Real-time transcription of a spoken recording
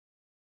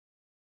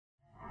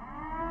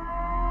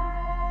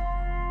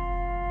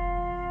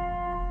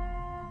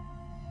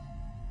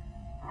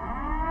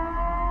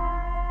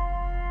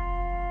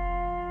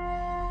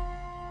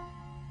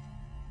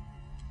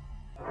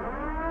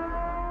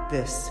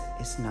This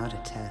is not a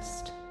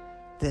test.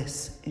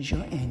 This is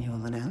your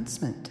annual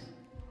announcement.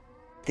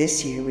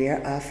 This year we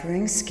are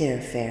offering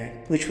Scare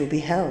Fair, which will be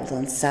held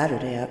on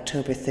Saturday,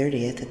 October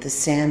 30th at the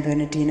San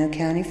Bernardino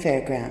County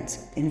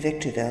Fairgrounds in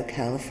Victorville,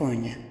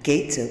 California.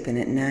 Gates open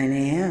at 9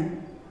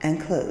 a.m. and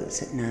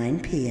close at 9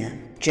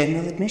 p.m.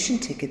 General admission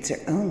tickets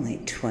are only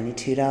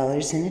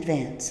 $22 in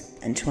advance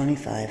and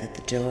 $25 at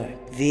the door.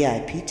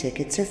 VIP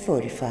tickets are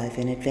 $45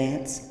 in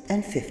advance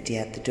and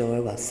 $50 at the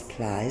door while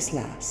supplies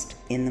last.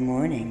 In the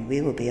morning,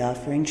 we will be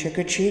offering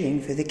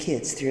trick-or-treating for the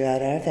kids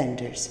throughout our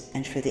vendors.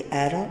 And for the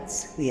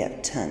adults, we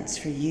have tons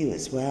for you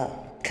as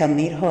well. Come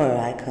meet horror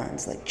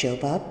icons like Joe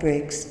Bob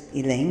Briggs,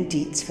 Elaine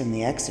Dietz from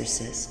The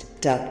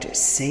Exorcist, Dr.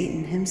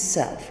 Satan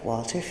himself,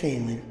 Walter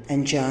Phelan,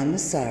 and John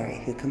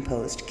Massari, who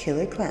composed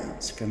Killer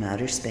Clowns from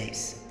Outer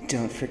Space.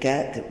 Don't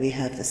forget that we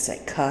have the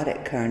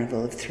psychotic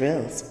Carnival of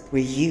Thrills,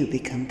 where you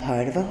become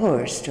part of a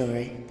horror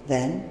story.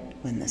 Then,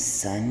 when the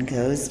sun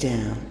goes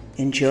down,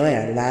 enjoy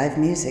our live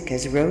music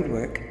as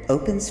Roadwork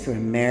opens for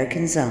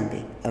American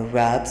Zombie, a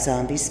Rob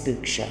Zombie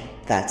spook show.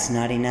 That's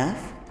not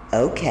enough?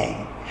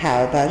 Okay,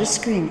 how about a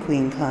Scream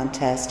Queen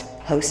contest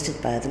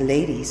hosted by the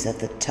ladies of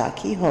the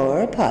Talkie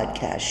Horror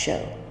Podcast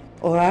Show?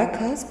 Or our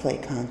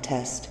cosplay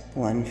contest,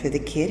 one for the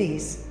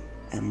kiddies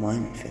and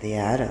one for the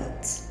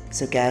adults.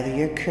 So gather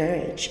your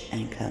courage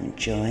and come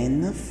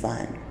join the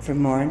fun. For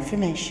more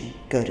information,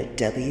 go to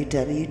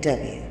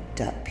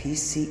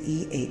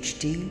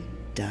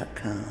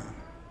www.pcehd.com.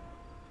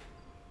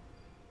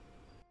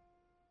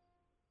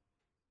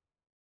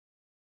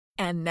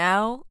 And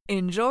now,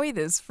 enjoy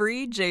this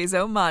free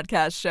JZO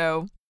Modcast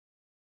show.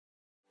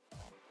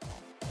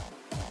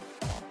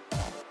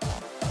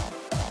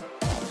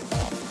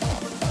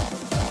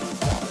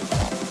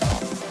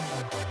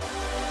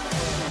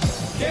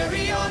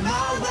 Carry on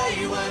my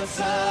wayward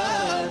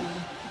son.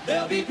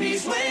 There'll be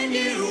peace when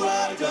you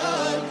are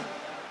done.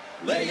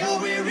 Lay your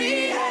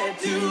weary head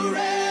to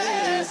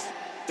rest.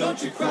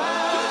 Don't you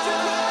cry.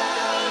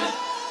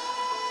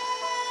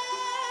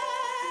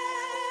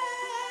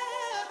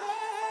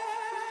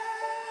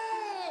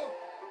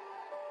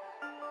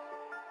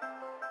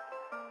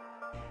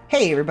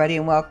 Hey everybody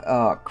and welcome.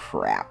 Oh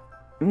crap.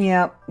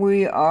 Yeah,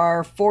 we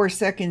are 4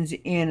 seconds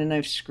in and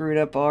I've screwed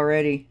up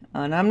already.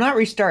 And I'm not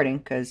restarting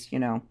because,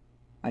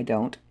 I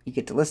don't. You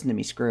get to listen to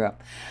me screw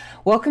up.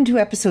 Welcome to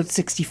episode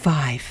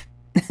 65.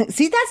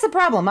 See, that's the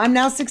problem. I'm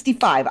now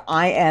 65.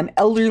 I am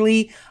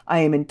elderly. I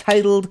am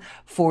entitled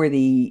for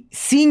the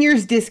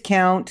seniors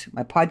discount.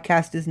 My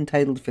podcast is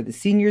entitled for the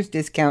seniors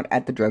discount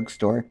at the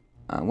drugstore.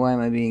 Why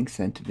am I being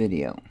sent a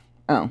video?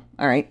 Oh,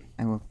 all right.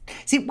 I will.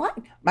 See, what?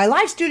 My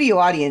live studio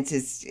audience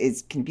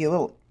can be a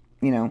little,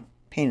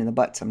 pain in the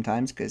butt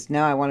sometimes because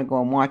now I want to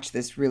go and watch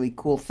this really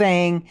cool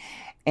thing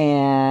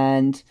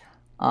and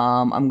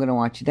I'm going to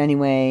watch it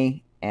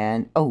anyway.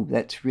 And, oh,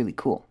 that's really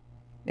cool.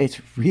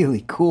 It's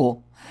really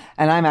cool.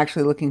 And I'm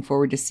actually looking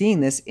forward to seeing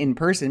this in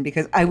person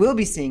because I will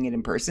be seeing it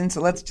in person.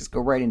 So let's just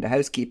go right into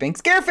housekeeping.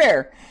 Scare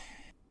Fair!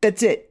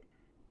 That's it.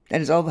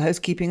 That is all the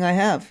housekeeping I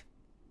have.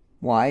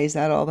 Why is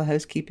that all the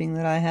housekeeping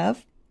that I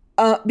have?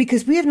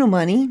 Because we have no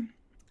money.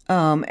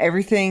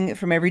 Everything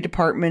from every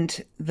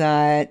department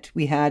that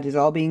we had is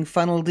all being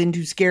funneled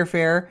into Scare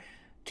Fair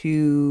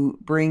to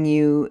bring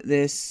you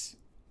this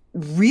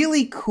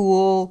really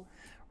cool,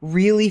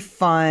 really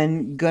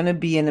fun, gonna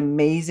be an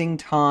amazing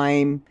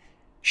time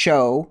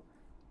show.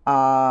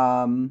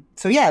 So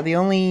yeah, the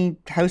only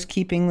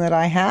housekeeping that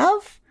I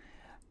have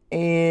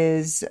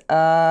is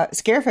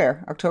Scare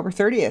Fair, October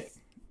 30th.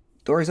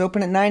 Doors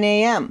open at 9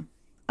 a.m.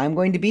 I'm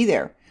going to be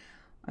there.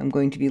 I'm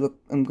going to be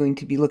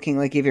looking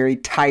like a very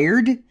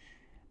tired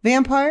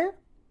vampire,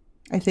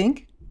 I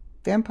think.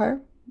 Vampire?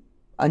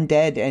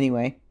 Undead,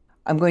 anyway.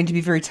 I'm going to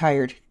be very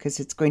tired because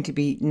it's going to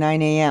be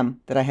 9 a.m.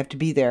 that I have to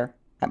be there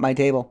at my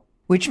table,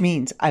 which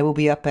means I will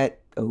be up at,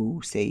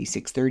 say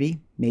 6:30,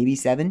 maybe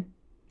 7,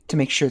 to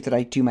make sure that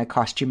I do my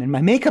costume and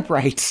my makeup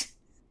right.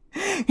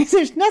 Because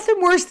there's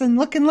nothing worse than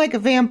looking like a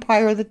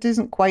vampire that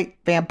isn't quite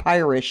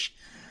vampire-ish.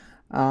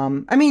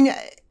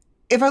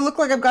 If I look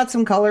like I've got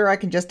some color, I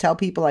can just tell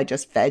people I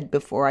just fed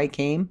before I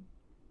came,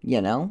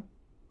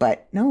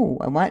 But no,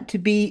 I want to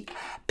be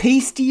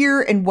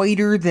pastier and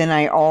whiter than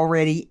I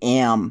already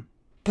am.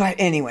 But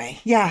anyway,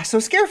 yeah, so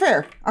Scare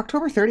Fair,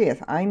 October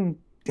 30th. I'm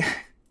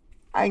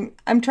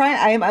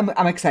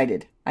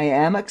excited. I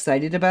am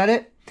excited about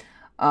it.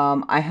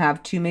 I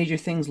have 2 major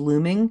things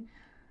looming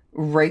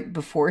right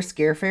before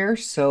Scare Fair,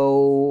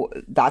 so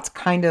that's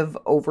kind of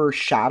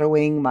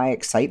overshadowing my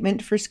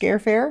excitement for Scare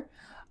Fair.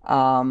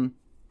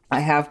 I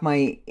have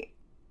my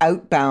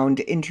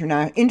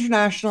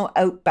international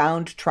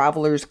outbound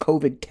travelers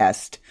COVID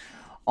test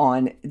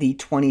on the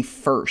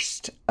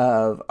 21st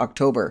of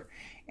October.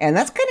 And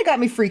that's kind of got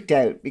me freaked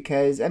out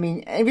because,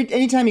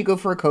 anytime you go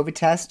for a COVID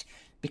test,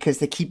 because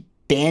they keep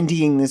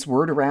bandying this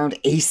word around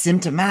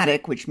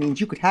asymptomatic, which means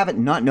you could have it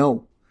and not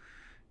know.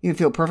 You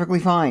feel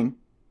perfectly fine.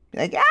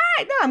 Like, no,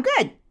 I'm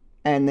good.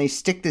 And they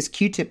stick this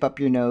Q-tip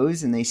up your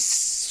nose and they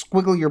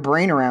squiggle your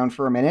brain around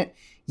for a minute,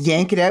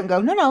 yank it out and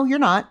go, no, you're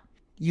not.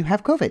 You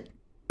have COVID.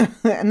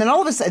 And then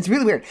all of a sudden, it's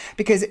really weird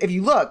because if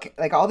you look,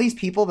 like all these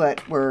people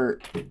that were,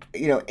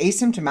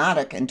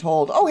 asymptomatic and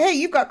told, oh, hey,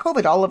 you've got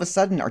COVID, all of a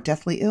sudden are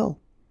deathly ill.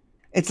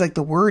 It's like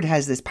the word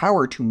has this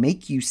power to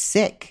make you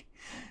sick.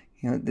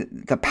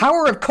 The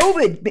power of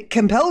COVID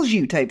compels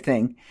you type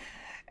thing.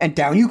 And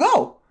down you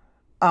go.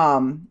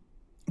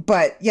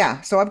 But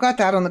yeah, so I've got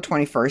that on the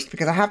 21st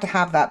because I have to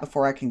have that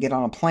before I can get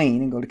on a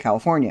plane and go to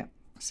California.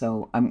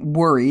 So I'm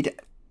worried,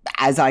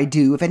 as I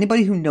do. If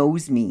anybody who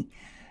knows me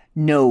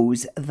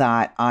knows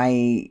that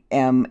I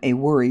am a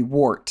worry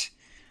wart,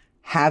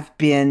 have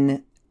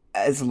been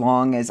as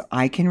long as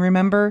I can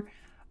remember.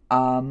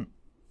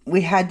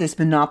 We had this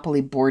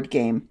Monopoly board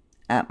game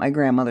at my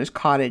grandmother's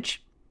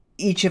cottage.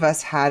 Each of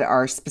us had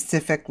our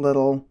specific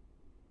little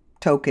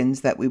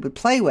tokens that we would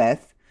play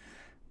with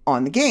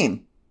on the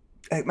game.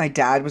 Like my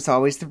dad was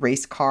always the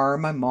race car.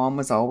 My mom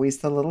was always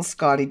the little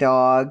Scotty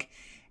dog.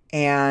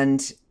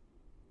 And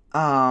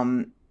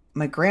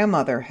my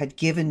grandmother had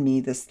given me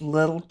this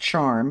little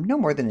charm, no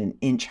more than an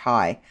inch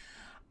high,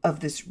 of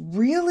this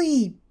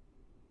really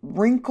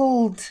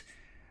wrinkled,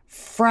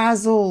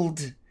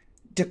 frazzled,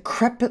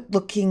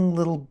 decrepit-looking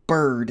little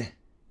bird.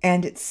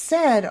 And it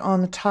said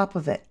on the top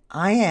of it,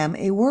 I am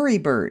a worry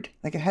bird.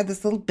 Like it had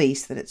this little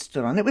base that it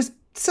stood on. It was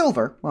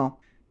silver, well,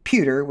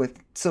 pewter with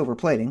silver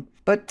plating,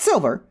 but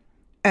silver.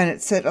 And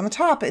it said on the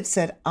top, it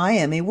said, I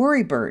am a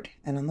worry bird.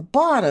 And on the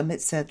bottom,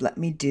 it said, let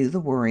me do the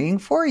worrying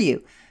for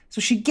you. So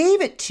she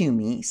gave it to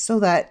me so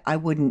that I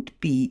wouldn't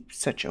be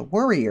such a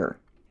worrier.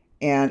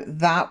 And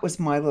that was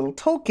my little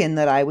token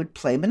that I would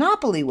play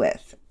Monopoly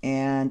with.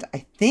 And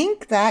I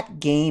think that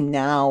game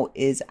now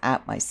is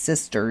at my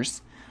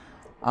sister's.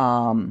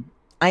 I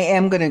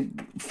am going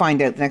to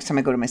find out the next time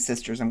I go to my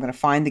sister's. I'm going to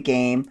find the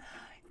game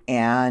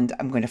and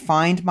I'm going to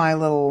find my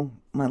little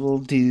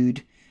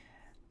dude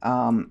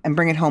and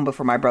bring it home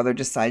before my brother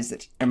decides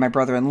that, or my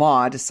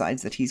brother-in-law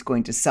decides that he's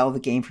going to sell the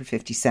game for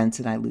 50 cents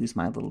and I lose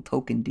my little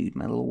token dude,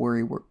 my little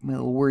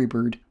worry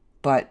bird.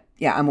 But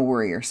yeah, I'm a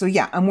worrier. So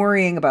yeah, I'm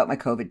worrying about my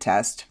COVID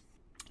test,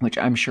 which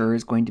I'm sure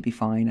is going to be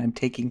fine. I'm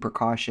taking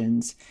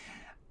precautions.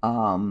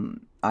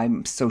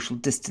 I'm social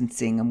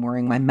distancing. I'm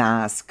wearing my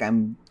mask.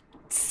 I'm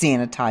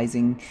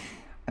sanitizing.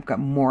 I've got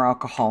more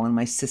alcohol in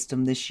my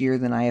system this year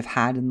than I have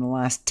had in the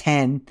last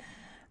 10.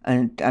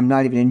 And I'm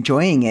not even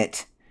enjoying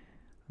it.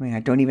 I mean, I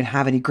don't even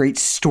have any great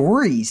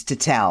stories to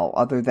tell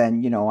other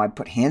than, I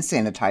put hand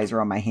sanitizer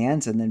on my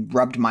hands and then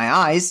rubbed my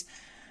eyes.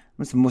 It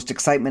was the most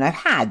excitement I've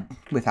had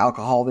with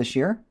alcohol this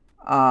year.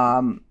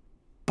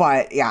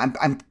 But yeah,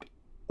 I'm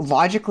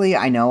logically,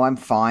 I know I'm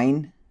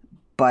fine,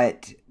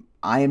 but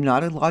I am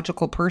not a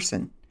logical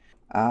person.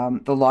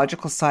 The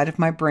logical side of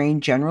my brain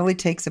generally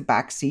takes a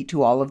backseat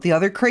to all of the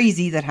other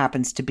crazy that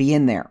happens to be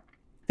in there.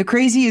 The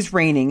crazy is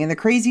raining, and the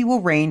crazy will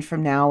rain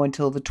from now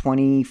until the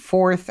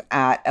 24th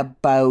at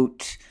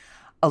about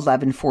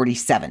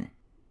 11:47,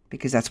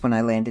 because that's when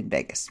I land in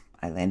Vegas.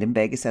 I land in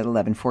Vegas at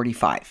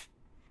 11:45.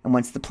 And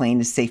once the plane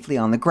is safely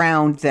on the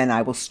ground, then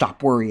I will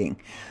stop worrying.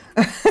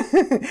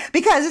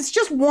 Because it's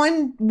just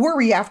one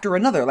worry after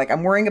another. Like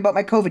I'm worrying about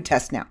my COVID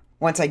test now.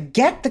 Once I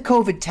get the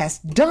COVID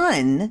test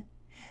done,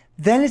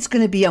 then it's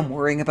going to be I'm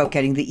worrying about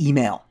getting the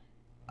email.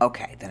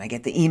 Okay, then I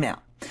get the email.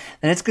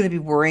 Then it's going to be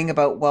worrying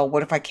about, well,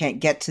 what if I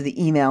can't get to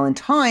the email in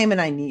time and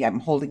I'm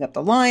holding up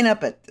the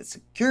lineup at the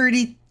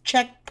security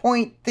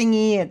checkpoint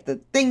thingy at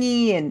the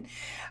thingy and,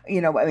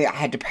 I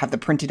had to have the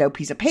printed out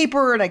piece of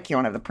paper and I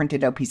can't have the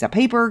printed out piece of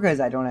paper because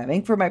I don't have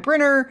ink for my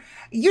printer,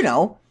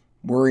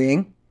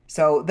 worrying.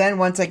 So then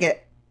once I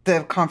get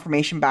the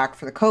confirmation back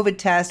for the COVID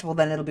test, well,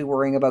 then it'll be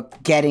worrying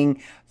about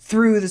getting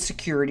through the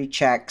security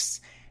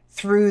checks,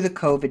 through the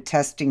COVID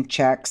testing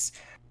checks,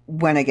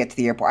 when I get to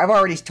the airport. I've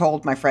already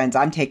told my friends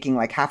I'm taking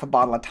like half a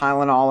bottle of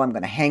Tylenol. I'm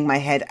going to hang my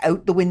head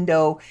out the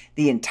window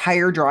the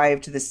entire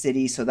drive to the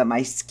city so that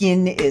my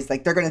skin is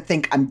like, they're going to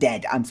think I'm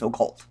dead. I'm so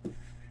cold.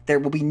 There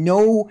will be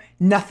no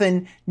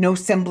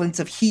semblance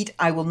of heat.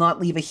 I will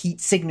not leave a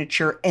heat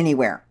signature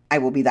anywhere. I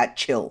will be that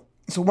chill.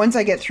 So once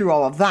I get through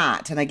all of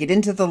that and I get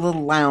into the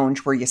little lounge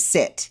where you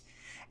sit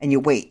and you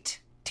wait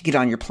to get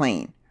on your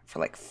plane for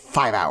like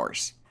 5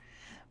 hours.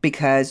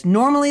 Because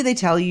normally they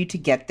tell you to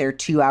get there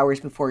 2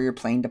 hours before your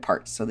plane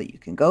departs so that you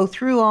can go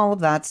through all of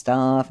that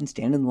stuff and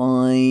stand in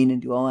line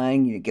and do all that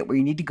and get where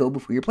you need to go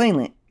before your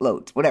plane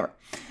loads, whatever.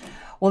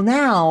 Well,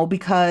 now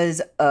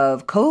because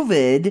of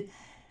COVID,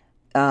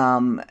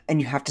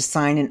 and you have to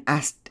sign an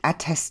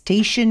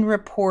attestation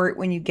report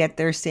when you get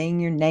there saying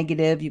you're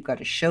negative. You've got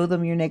to show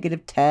them your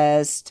negative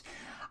test.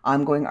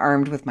 I'm going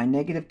armed with my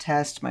negative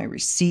test, my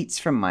receipts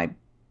from my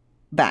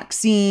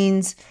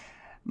vaccines,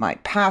 my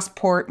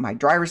passport, my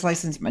driver's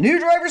license, my new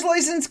driver's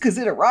license, because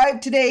it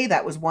arrived today.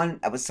 That was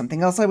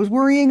something else I was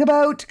worrying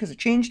about because I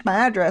changed my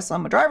address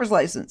on my driver's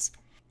license.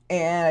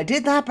 And I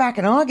did that back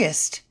in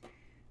August.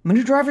 My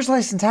new driver's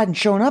license hadn't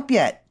shown up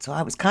yet. So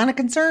I was kind of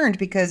concerned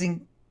because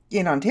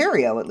in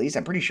Ontario, at least,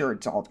 I'm pretty sure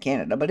it's all of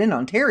Canada, but in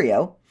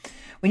Ontario,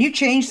 when you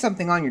change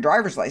something on your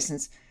driver's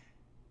license,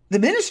 the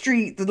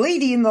ministry, the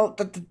lady in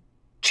the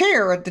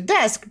chair at the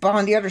desk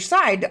behind the other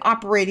side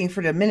operating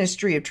for the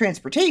Ministry of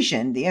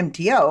Transportation, the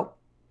MTO,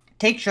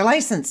 takes your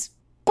license,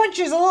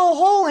 punches a little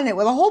hole in it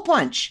with a hole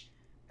punch,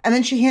 and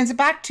then she hands it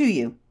back to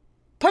you.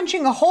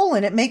 Punching a hole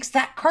in it makes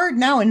that card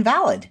now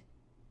invalid.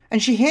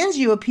 And she hands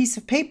you a piece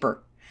of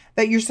paper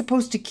that you're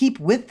supposed to keep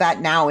with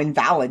that now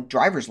invalid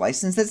driver's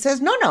license that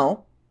says,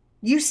 no,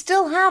 you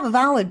still have a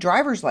valid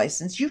driver's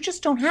license. You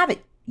just don't have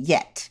it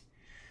yet.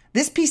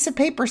 This piece of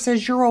paper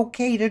says you're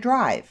okay to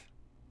drive.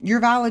 Your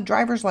valid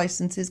driver's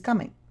license is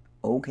coming.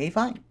 Okay,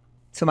 fine.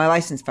 So my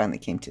license finally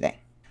came today.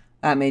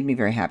 That made me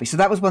very happy. So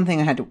that was one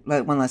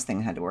less thing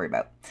I had to worry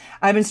about.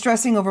 I've been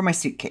stressing over my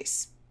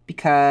suitcase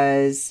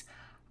because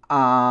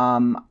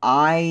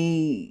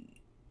I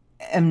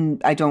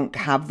don't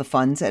have the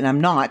funds, and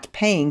I'm not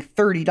paying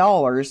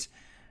 $30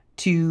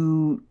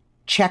 to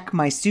check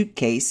my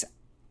suitcase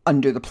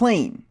under the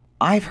plane.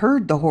 I've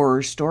heard the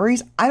horror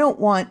stories. I don't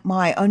want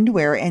my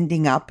underwear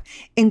ending up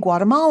in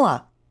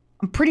Guatemala.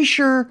 I'm pretty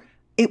sure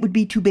it would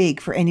be too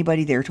big for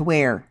anybody there to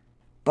wear.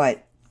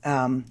 But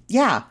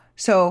yeah,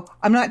 so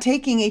I'm not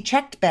taking a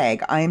checked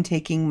bag. I am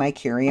taking my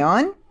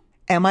carry-on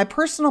and my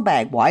personal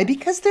bag. Why?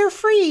 Because they're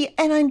free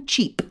and I'm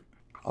cheap.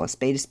 Call a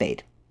spade a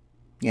spade.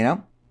 You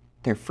know?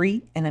 They're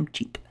free and I'm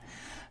cheap.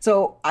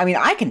 So, I mean,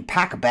 I can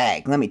pack a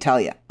bag. Let me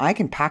tell you. I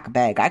can pack a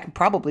bag. I can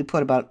probably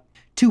put about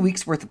 2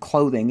 weeks worth of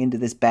clothing into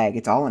this bag.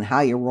 It's all in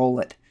how you roll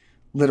it.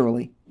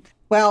 Literally.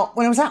 Well,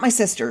 when I was at my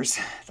sister's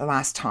the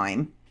last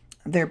time,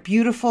 they're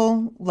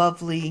beautiful,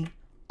 lovely,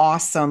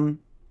 awesome,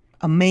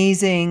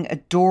 amazing,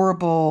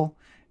 adorable,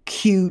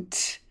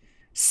 cute,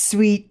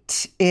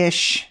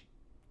 sweet-ish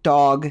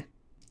dog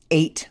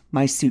ate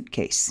my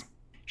suitcase.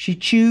 She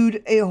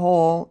chewed a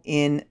hole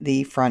in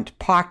the front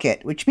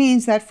pocket, which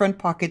means that front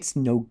pocket's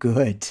no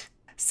good.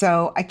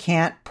 So I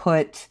can't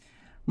put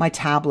my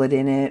tablet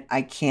in it.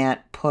 I can't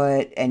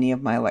put any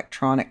of my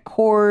electronic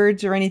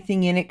cords or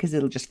anything in it because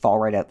it'll just fall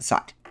right out the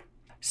side.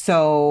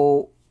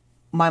 So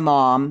my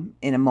mom,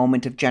 in a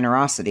moment of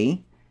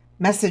generosity,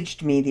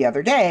 messaged me the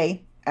other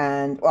day.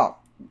 And,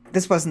 well,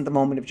 this wasn't the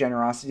moment of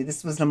generosity.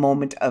 This was a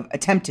moment of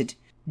attempted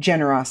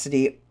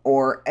generosity,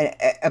 or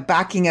a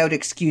backing out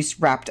excuse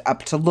wrapped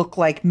up to look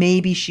like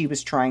maybe she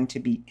was trying to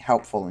be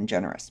helpful and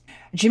generous.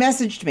 And she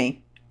messaged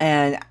me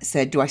and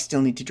said, do I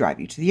still need to drive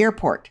you to the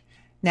airport?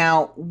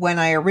 Now, when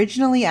I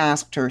originally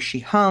asked her, she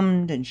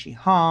hummed and she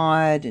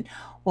hawed and,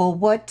 well,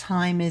 what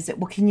time is it?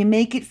 Well, can you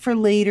make it for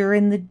later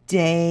in the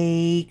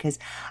day? Because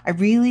I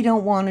really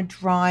don't want to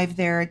drive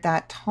there at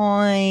that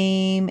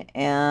time.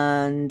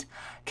 And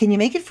can you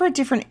make it for a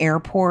different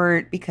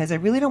airport? Because I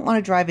really don't want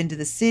to drive into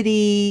the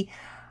city.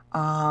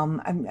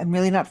 I'm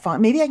really not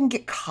fun. Maybe I can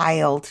get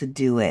Kyle to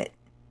do it.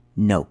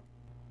 No.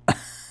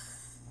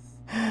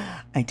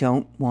 I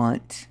don't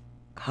want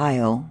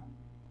Kyle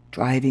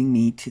driving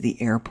me to the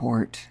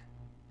airport.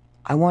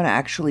 I want to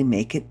actually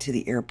make it to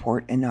the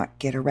airport and not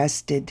get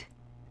arrested.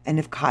 And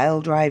if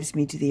Kyle drives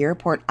me to the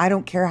airport, I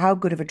don't care how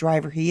good of a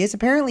driver he is.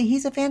 Apparently,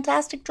 he's a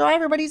fantastic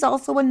driver, but he's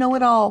also a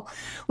know-it-all,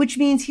 which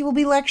means he will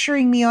be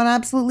lecturing me on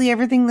absolutely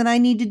everything that I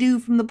need to do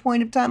from the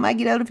point of time I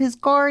get out of his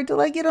car until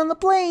I get on the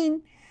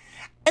plane.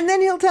 And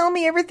then he'll tell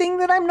me everything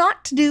that I'm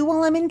not to do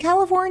while I'm in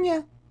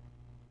California.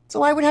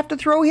 So I would have to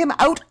throw him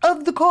out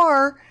of the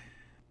car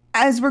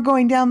as we're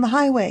going down the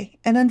highway.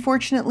 And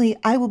unfortunately,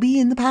 I will be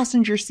in the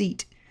passenger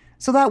seat.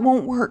 So that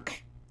won't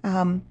work.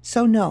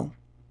 So no.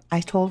 I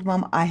told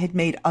Mom I had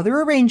made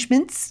other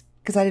arrangements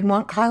because I didn't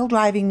want Kyle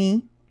driving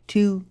me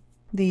to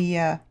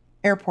the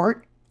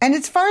airport. And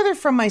it's farther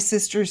from my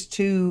sister's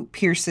to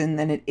Pearson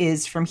than it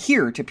is from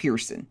here to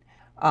Pearson.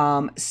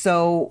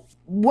 So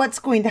what's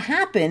going to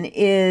happen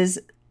is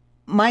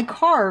my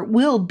car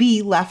will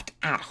be left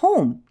at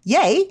home.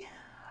 Yay.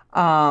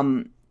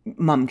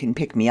 Mom can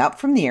pick me up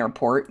from the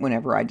airport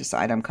whenever I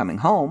decide I'm coming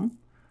home.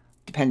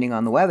 Depending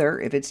on the weather,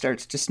 if it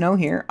starts to snow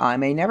here, I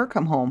may never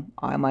come home.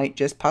 I might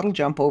just puddle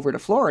jump over to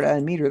Florida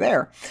and meet her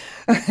there.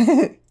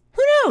 Who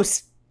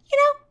knows? You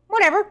know,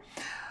 whatever.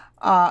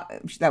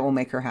 That will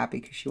make her happy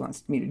because she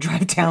wants me to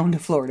drive down to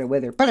Florida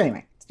with her. But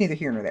anyway, it's neither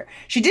here nor there.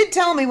 She did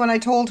tell me when I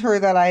told her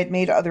that I had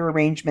made other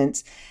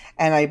arrangements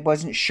and I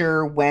wasn't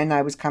sure when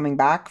I was coming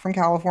back from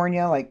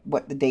California, like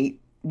what the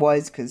date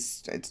was,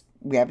 because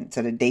we haven't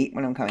set a date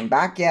when I'm coming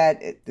back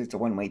yet. There's a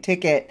one-way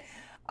ticket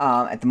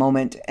at the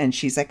moment. And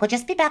she's like, well,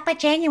 just be back by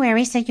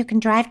January so you can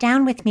drive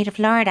down with me to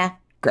Florida.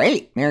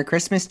 Great. Merry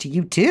Christmas to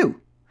you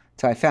too.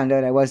 So I found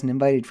out I wasn't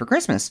invited for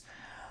Christmas.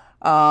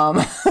 You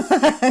know,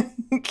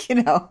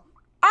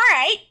 all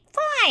right,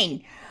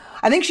 fine.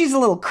 I think she's a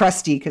little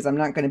crusty because I'm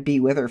not going to be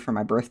with her for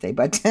my birthday.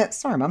 But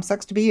sorry, Mom,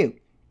 sucks to be you.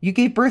 You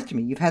gave birth to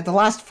me. You've had the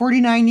last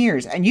 49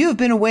 years and you have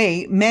been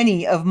away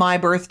many of my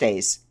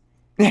birthdays.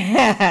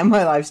 My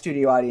live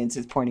studio audience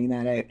is pointing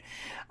that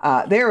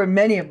out. There are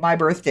many of my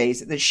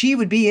birthdays that she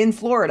would be in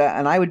Florida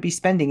and I would be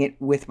spending it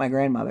with my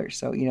grandmother.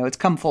 So, you know, it's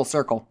come full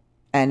circle.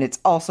 And it's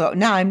also,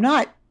 no, I'm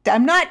not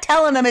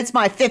telling them it's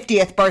my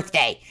 50th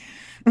birthday.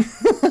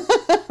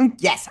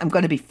 Yes, I'm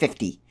going to be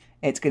 50.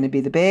 It's going to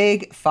be the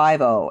big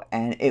 50,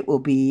 and it will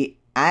be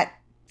at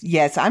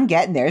Yes, I'm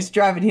getting there. It's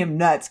driving him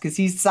nuts because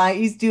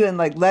he's doing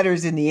like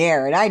letters in the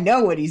air, and I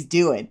know what he's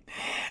doing.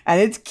 And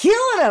it's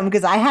killing him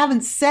because I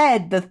haven't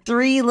said the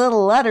 3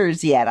 little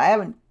letters yet. I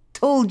haven't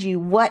told you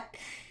what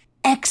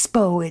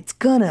expo it's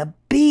gonna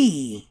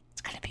be.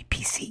 It's gonna be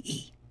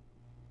PCE.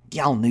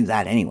 Y'all knew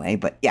that anyway,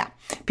 but yeah.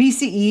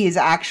 PCE is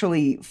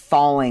actually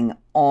falling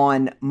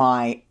on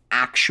my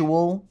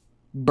actual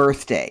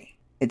birthday.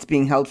 It's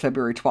being held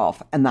February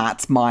 12th, and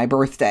that's my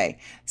birthday.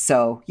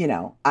 So,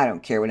 I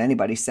don't care what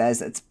anybody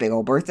says. It's a big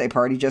old birthday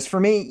party just for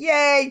me.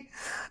 Yay!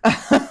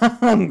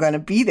 I'm going to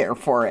be there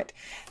for it.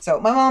 So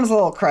my mom's a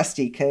little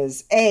crusty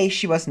because A,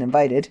 she wasn't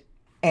invited,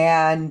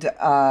 and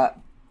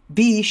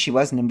B, she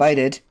wasn't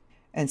invited,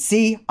 and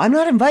C, I'm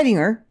not inviting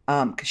her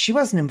because she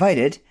wasn't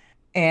invited,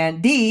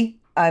 and D,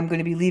 I'm going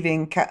to be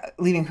leaving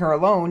her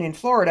alone in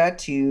Florida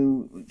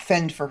to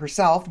fend for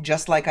herself,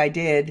 just like I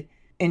did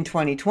in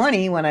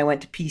 2020 when I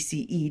went to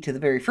PCE to the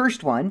very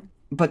first one,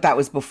 but that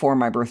was before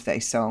my birthday,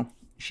 so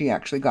she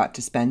actually got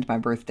to spend my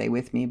birthday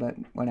with me, but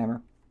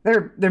whatever.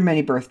 There are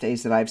many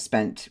birthdays that I've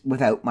spent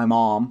without my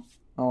mom,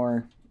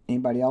 or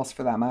anybody else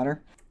for that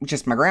matter.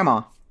 Just my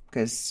grandma,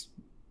 because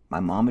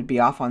my mom would be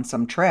off on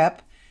some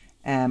trip,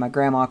 and my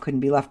grandma couldn't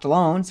be left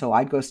alone, so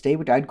I'd go stay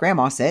with, I'd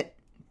grandma sit,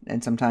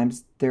 and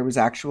sometimes there was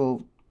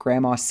actual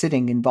grandma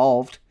sitting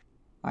involved.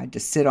 I'd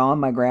just sit on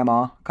my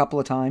grandma a couple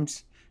of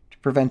times to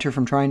prevent her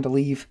from trying to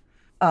leave.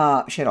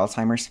 She had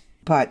Alzheimer's.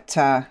 But,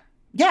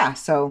 yeah,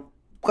 so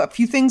got a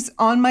few things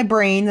on my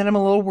brain that I'm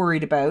a little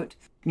worried about,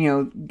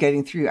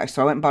 getting through.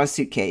 So I went and bought a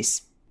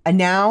suitcase. And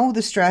now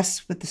the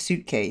stress with the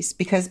suitcase,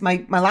 because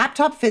my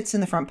laptop fits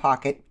in the front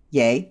pocket.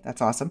 Yay,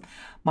 that's awesome.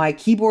 My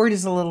keyboard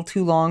is a little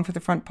too long for the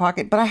front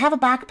pocket, but I have a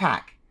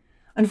backpack.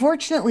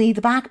 Unfortunately,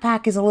 the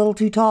backpack is a little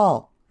too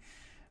tall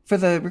for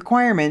the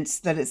requirements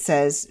that it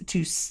says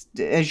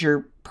as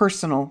your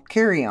personal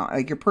carry-on,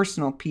 like your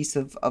personal piece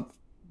of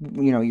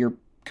your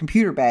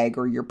computer bag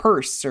or your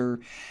purse or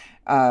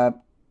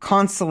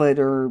consulate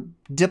or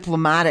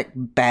diplomatic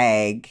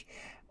bag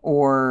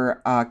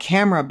or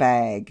camera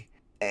bag.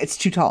 It's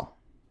too tall.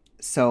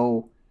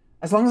 So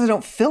as long as I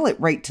don't fill it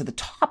right to the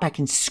top, I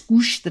can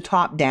squish the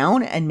top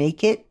down and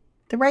make it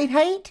the right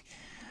height.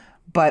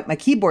 But my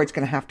keyboard's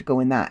going to have to go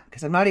in that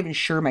because I'm not even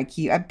sure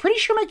I'm pretty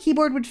sure my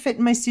keyboard would fit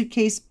in my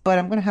suitcase, but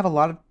I'm going to have a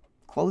lot of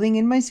clothing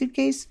in my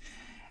suitcase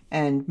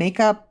and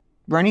makeup,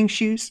 running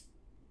shoes.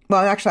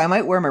 Well, actually, I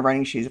might wear my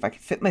running shoes if I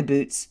could fit my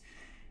boots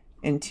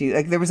into,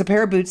 like, there was a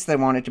pair of boots that I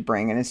wanted to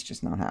bring and it's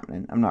just not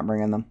happening. I'm not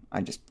bringing them.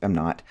 I'm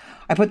not.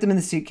 I put them in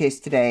the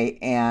suitcase today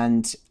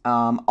and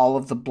all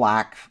of the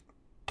black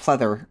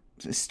pleather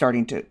is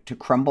starting to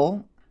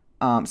crumble.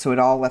 So it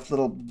all left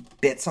little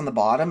bits on the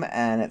bottom,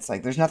 and it's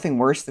like, there's nothing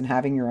worse than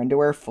having your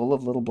underwear full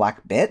of little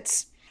black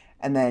bits,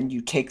 and then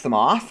you take them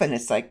off, and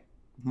it's like,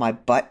 my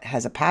butt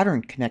has a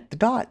pattern, connect the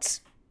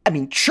dots. I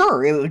mean,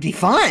 sure, it would be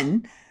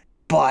fun,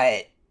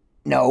 but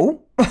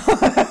no.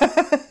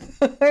 I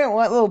don't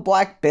want little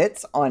black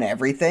bits on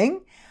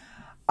everything.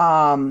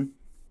 So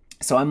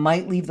I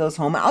might leave those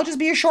home. I'll just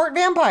be a short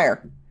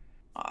vampire.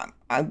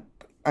 I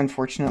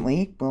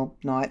unfortunately will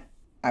not.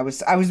 I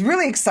was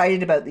really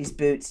excited about these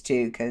boots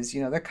too, because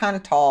they're kind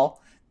of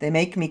tall. They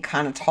make me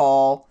kind of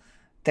tall.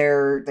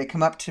 They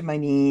come up to my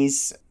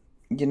knees.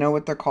 You know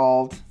what they're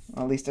called?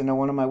 Well, at least I know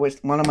one of my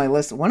listeners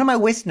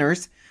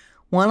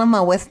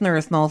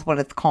knows what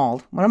it's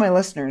called. One of my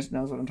listeners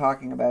knows what I'm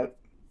talking about.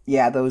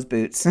 Yeah, those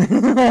boots. Actually,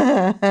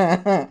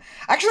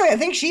 I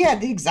think she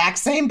had the exact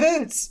same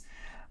boots.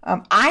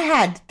 I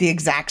had the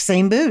exact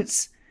same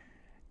boots.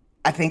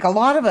 I think a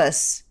lot of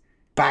us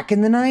back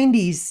in the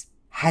 90s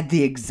had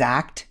the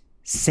exact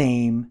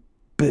same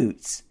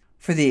boots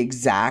for the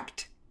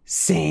exact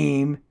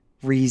same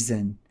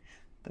reason.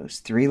 Those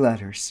 3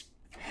 letters.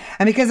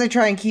 And because I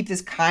try and keep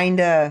this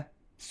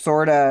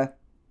sort of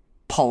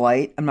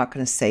polite, I'm not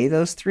going to say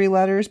those 3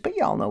 letters, but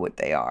y'all know what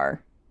they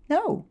are.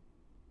 No.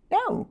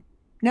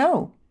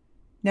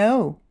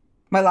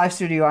 My live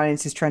studio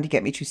audience is trying to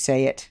get me to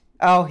say it.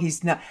 Oh,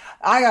 he's not.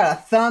 I got a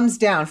thumbs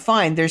down.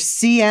 Fine. There's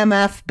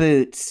CMF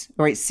boots.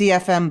 Wait,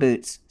 CFM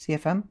boots.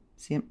 CFM?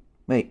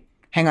 Wait.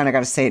 Hang on, I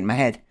gotta say it in my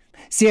head.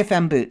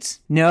 CFM boots.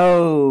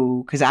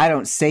 No, because I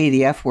don't say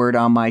the F word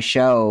on my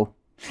show.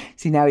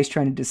 See, now he's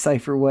trying to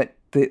decipher what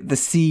the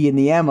C and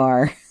the M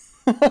are.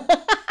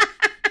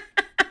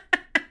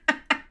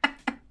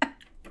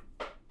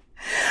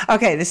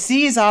 Okay, the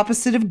C is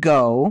opposite of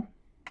go,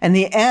 and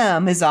the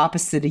M is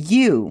opposite of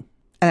you.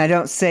 And I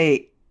don't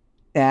say,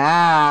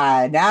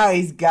 now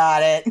he's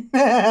got it.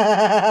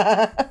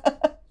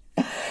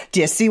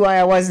 Do you see why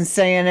I wasn't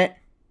saying it?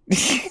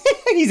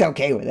 He's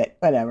okay with it.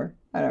 Whatever.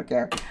 I don't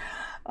care.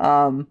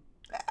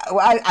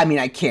 I mean,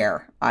 I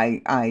care.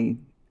 I'm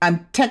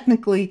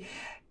technically,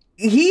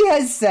 he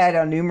has said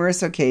on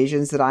numerous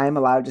occasions that I am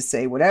allowed to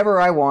say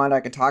whatever I want. I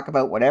can talk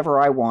about whatever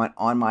I want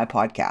on my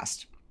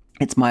podcast.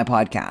 It's my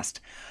podcast.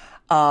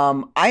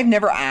 I've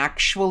never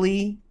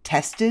actually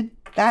tested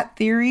that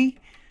theory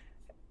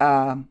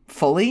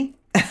fully.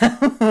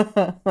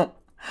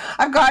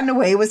 I've gotten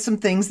away with some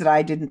things that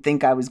I didn't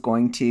think I was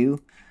going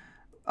to.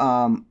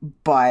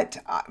 But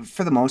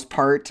for the most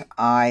part,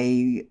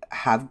 I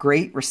have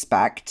great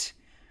respect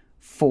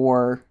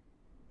for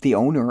the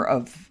owner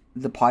of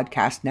the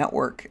podcast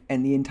network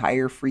and the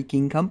entire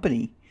freaking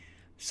company.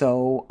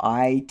 So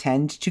I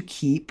tend to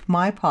keep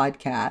my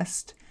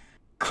podcast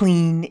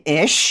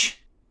clean-ish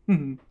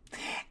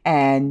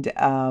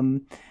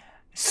and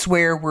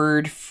swear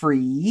word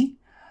free.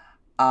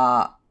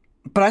 But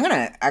I'm going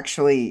to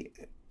actually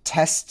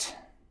test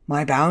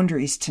my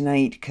boundaries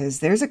tonight because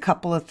there's a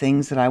couple of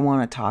things that I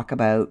want to talk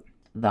about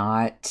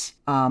that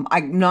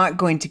I'm not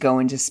going to go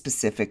into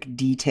specific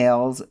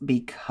details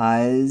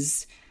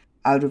because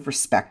out of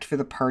respect for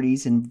the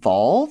parties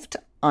involved,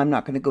 I'm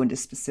not going to go into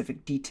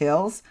specific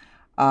details.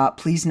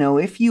 Please know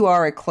if you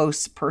are a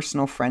close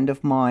personal friend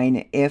of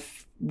mine,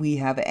 if we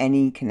have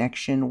any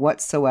connection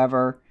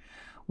whatsoever,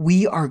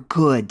 we are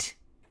good.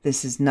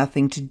 This has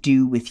nothing to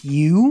do with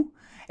you.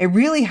 It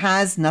really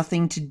has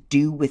nothing to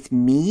do with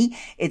me.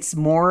 It's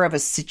more of a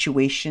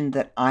situation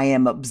that I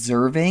am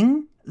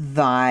observing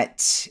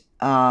that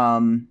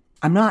I'm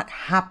not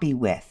happy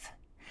with.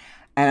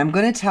 And I'm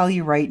going to tell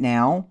you right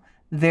now,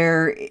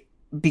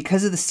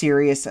 because of the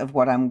seriousness of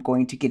what I'm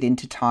going to get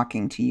into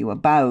talking to you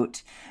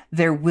about,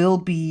 there will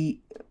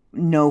be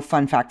no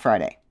Fun Fact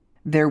Friday.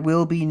 There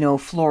will be no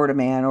Florida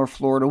Man or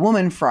Florida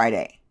Woman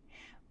Friday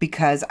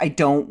because I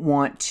don't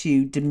want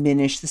to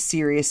diminish the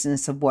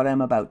seriousness of what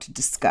I'm about to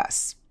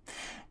discuss.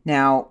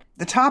 Now,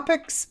 the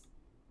topic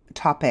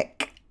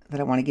that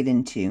I want to get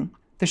into,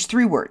 there's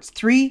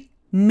three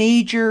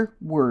major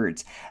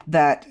words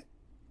that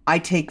I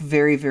take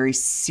very, very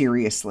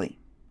seriously.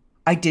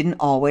 I didn't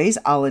always,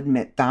 I'll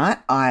admit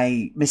that.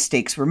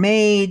 Mistakes were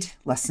made,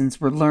 lessons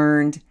were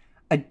learned,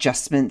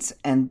 adjustments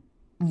and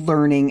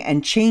learning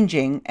and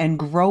changing and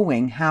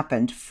growing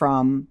happened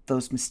from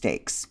those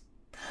mistakes.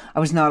 I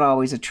was not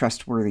always a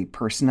trustworthy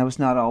person. I was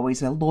not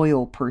always a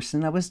loyal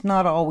person. I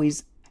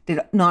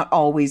did not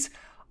always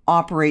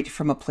operate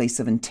from a place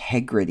of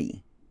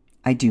integrity.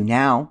 I do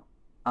now.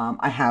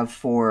 I have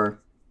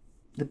for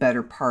the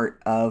better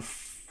part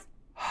of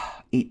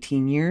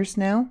 18 years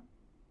now,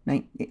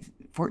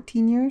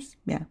 14 years.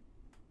 Yeah,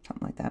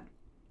 something like that.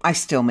 I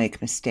still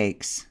make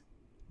mistakes,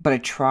 but I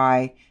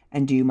try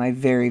and do my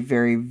very,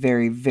 very,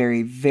 very,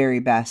 very, very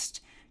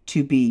best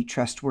to be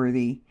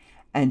trustworthy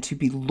and to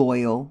be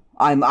loyal.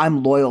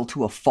 I'm loyal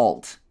to a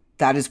fault.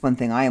 That is one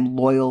thing. I am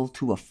loyal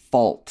to a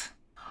fault.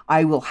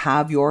 I will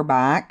have your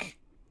back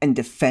and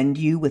defend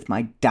you with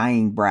my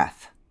dying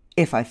breath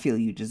if I feel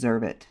you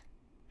deserve it.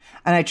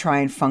 And I try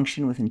and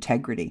function with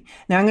integrity.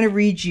 Now I'm going to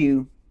read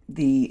you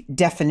the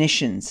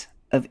definitions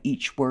of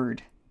each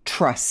word.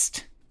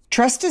 Trust.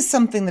 Trust is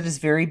something that is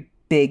very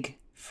big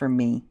for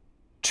me.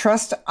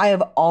 Trust, I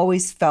have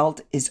always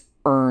felt, is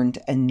earned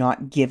and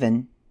not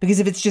given. Because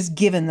if it's just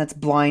given, that's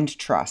blind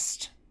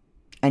trust.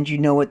 And you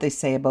know what they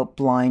say about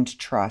blind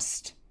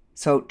trust.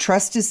 So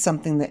trust is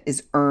something that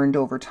is earned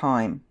over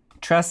time.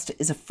 Trust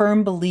is a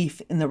firm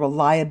belief in the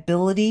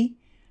reliability,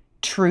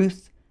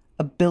 truth,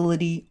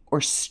 ability,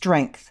 or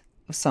strength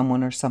of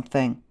someone or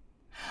something.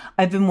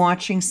 I've been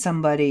watching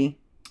somebody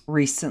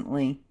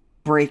recently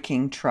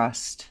breaking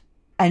trust.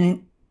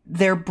 And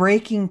they're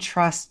breaking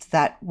trust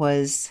that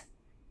was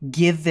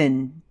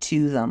given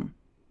to them.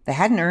 They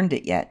hadn't earned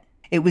it yet.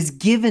 It was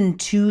given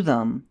to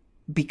them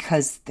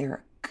because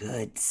they're a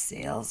good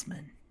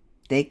salesman.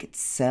 They could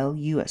sell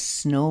you a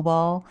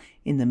snowball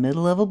in the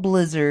middle of a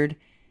blizzard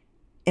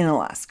in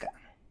Alaska.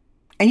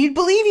 And you'd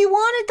believe you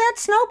wanted that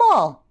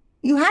snowball.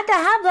 You had to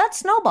have that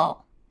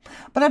snowball.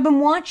 But I've been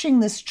watching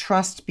this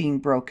trust being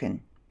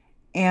broken.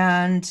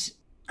 And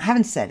I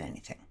haven't said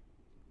anything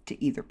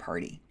to either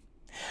party.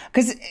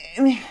 Because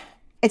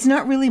it's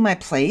not really my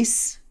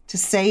place to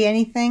say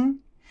anything.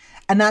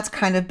 And that's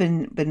kind of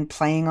been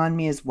playing on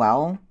me as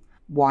well,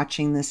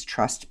 watching this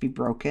trust be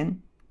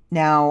broken.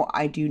 Now,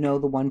 I do know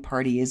the one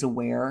party is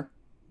aware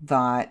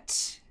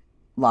that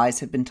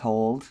lies have been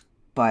told,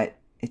 but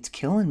it's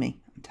killing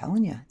me. I'm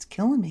telling you, it's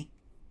killing me.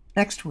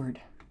 Next word,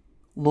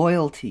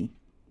 loyalty.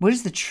 What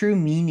is the true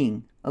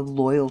meaning of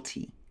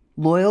loyalty?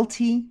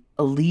 Loyalty,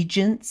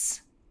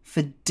 allegiance,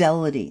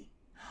 fidelity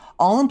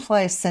all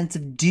imply a sense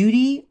of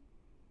duty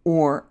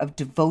or of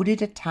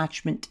devoted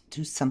attachment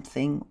to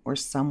something or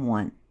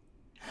someone.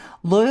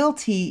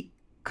 Loyalty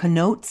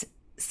connotes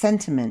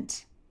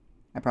sentiment.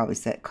 I probably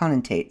said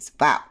connotates.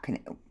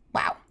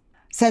 Wow.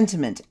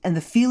 Sentiment and the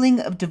feeling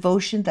of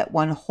devotion that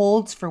one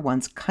holds for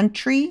one's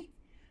country,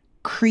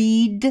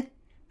 creed,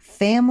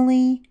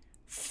 family,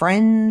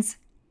 friends,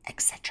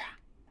 etc.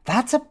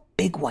 That's a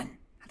big one.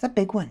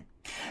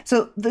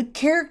 So the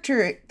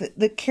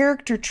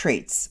character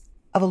traits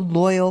of a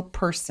loyal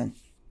person.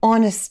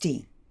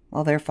 Honesty.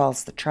 Well, there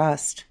falls the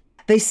trust.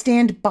 They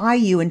stand by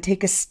you and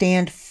take a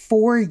stand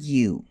for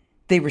you.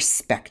 They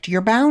respect your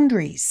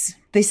boundaries.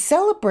 They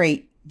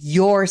celebrate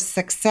your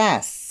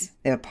success.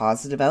 They have a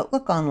positive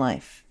outlook on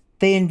life.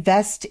 They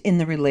invest in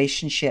the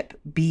relationship,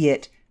 be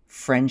it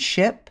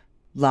friendship,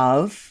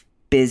 love,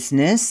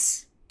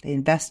 business. They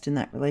invest in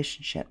that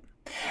relationship.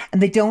 And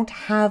they don't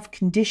have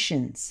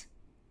conditions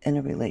in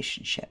a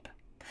relationship.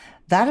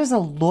 That is a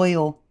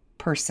loyal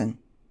person.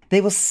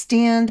 They will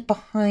stand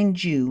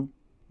behind you,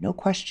 no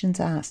questions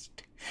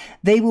asked.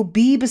 They will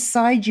be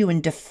beside you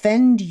and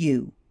defend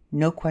you,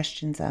 no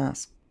questions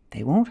asked.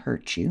 They won't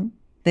hurt you.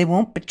 They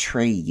won't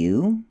betray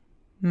you.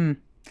 And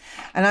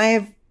I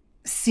have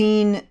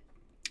seen,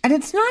 and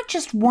it's not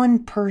just one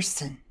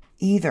person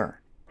either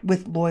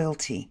with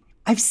loyalty.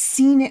 I've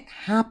seen it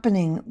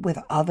happening with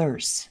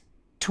others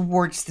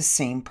towards the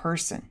same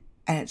person.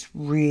 And it's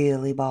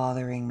really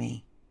bothering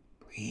me.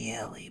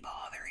 Really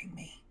bothering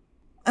me.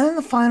 And then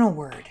the final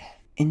word,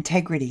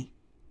 integrity.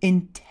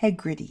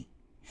 Integrity.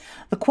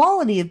 The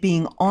quality of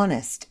being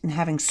honest and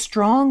having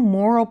strong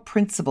moral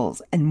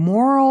principles and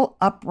moral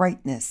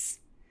uprightness.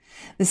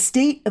 The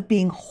state of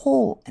being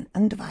whole and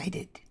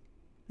undivided.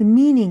 The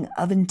meaning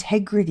of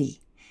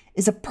integrity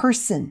is a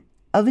person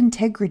of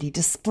integrity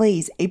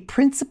displays a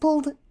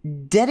principled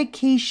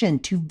dedication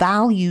to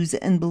values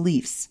and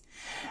beliefs.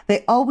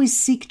 They always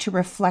seek to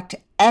reflect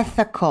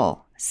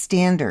ethical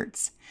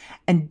standards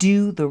and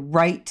do the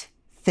right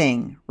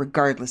thing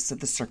regardless of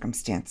the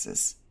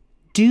circumstances.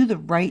 Do the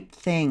right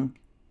thing.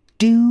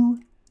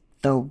 Do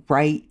the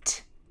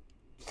right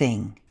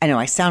thing. I know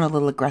I sound a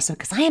little aggressive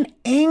because I am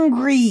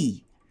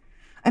angry.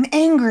 I'm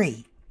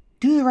angry.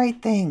 Do the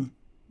right thing.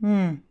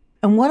 And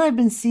what I've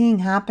been seeing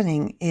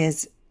happening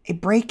is a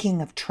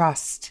breaking of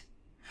trust,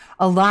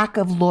 a lack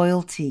of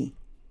loyalty,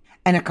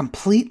 and a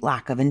complete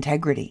lack of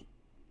integrity.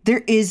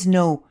 There is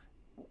no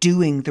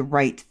doing the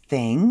right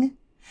thing.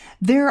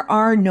 There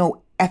are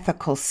no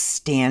ethical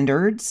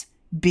standards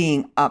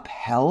being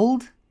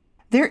upheld.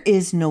 There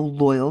is no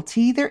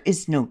loyalty. There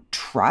is no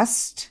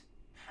trust.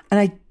 And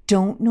I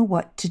don't know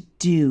what to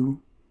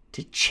do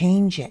to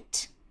change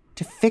it,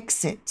 to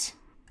fix it.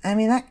 I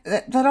mean,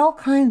 that all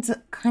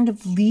kind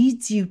of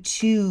leads you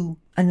to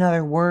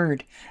another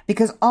word,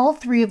 because all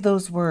three of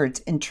those words,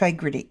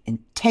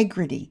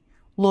 integrity,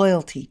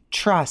 loyalty,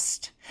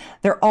 trust,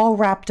 they're all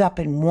wrapped up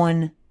in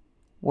one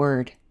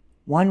word,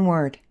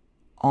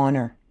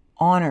 honor.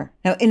 Honor.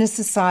 Now, in a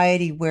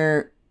society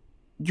where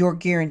your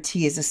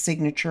guarantee is a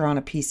signature on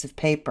a piece of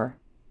paper,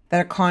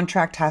 that a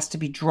contract has to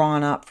be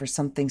drawn up for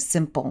something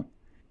simple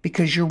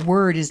because your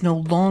word is no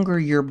longer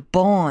your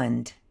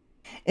bond,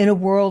 in a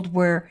world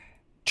where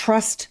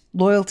trust,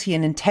 loyalty,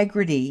 and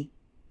integrity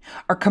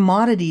are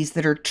commodities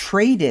that are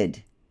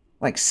traded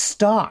like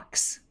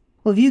stocks.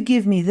 Well, if you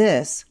give me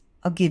this,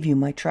 I'll give you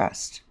my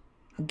trust.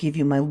 I'll give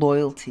you my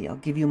loyalty. I'll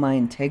give you my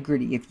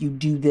integrity if you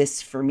do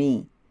this for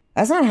me.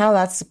 That's not how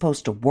that's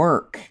supposed to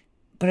work,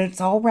 but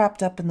it's all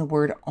wrapped up in the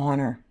word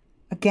honor.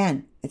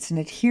 Again, it's an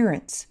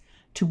adherence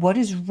to what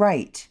is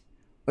right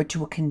or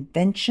to a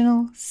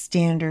conventional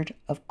standard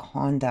of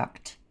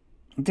conduct.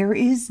 There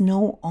is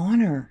no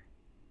honor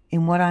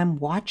in what I'm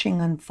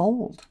watching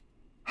unfold.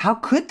 How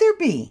could there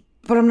be?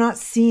 But I'm not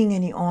seeing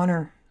any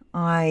honor.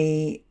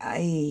 One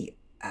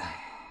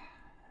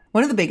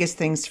of the biggest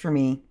things for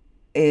me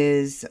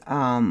is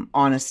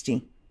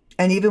honesty.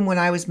 And even when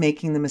I was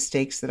making the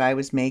mistakes that I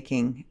was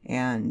making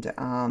and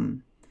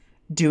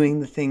doing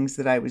the things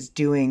that I was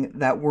doing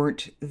that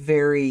weren't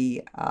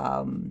very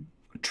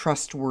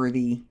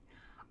trustworthy,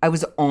 I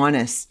was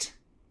honest.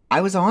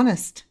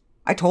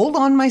 I told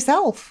on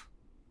myself.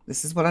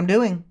 This is what I'm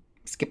doing.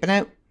 Skipping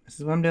out. This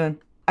is what I'm doing.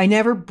 I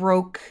never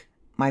broke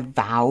my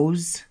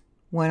vows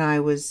when I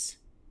was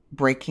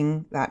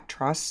breaking that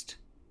trust,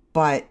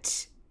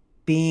 but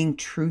being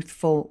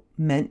truthful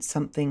meant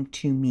something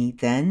to me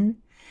then.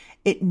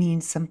 It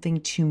means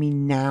something to me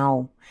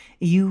now.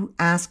 You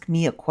ask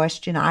me a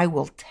question, I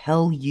will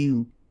tell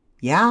you,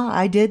 yeah,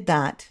 I did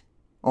that.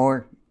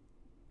 Or,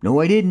 no,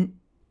 I didn't.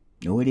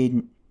 No, I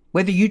didn't.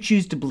 Whether you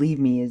choose to believe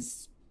me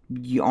is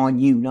on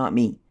you, not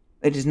me.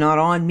 It is not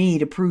on me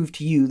to prove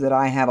to you that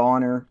I have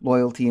honor,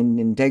 loyalty, and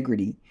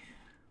integrity,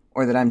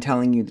 or that I'm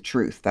telling you the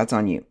truth. That's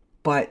on you.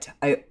 But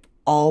I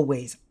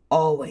always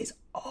told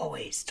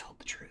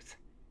the truth.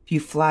 If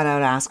you flat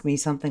out ask me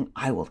something,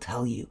 I will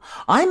tell you.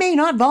 I may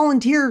not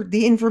volunteer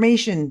the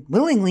information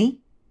willingly,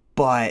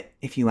 but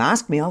if you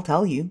ask me, I'll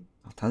tell you.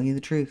 I'll tell you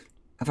the truth.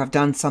 If I've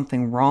done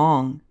something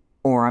wrong,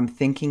 or I'm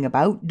thinking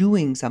about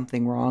doing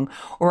something wrong,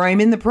 or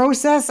I'm in the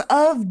process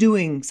of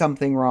doing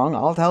something wrong,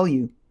 I'll tell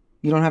you.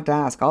 You don't have to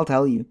ask. I'll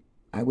tell you.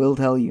 I will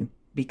tell you.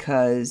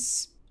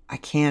 Because I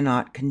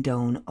cannot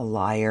condone a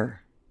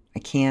liar. I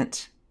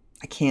can't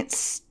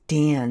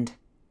stand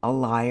a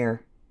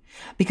liar.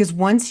 Because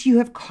once you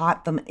have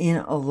caught them in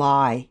a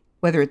lie,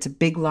 whether it's a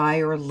big lie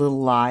or a little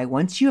lie,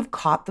 once you have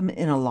caught them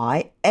in a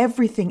lie,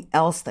 everything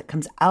else that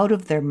comes out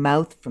of their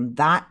mouth from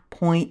that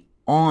point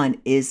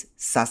on is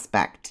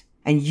suspect.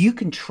 And you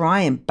can try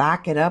and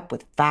back it up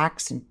with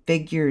facts and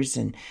figures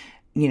and,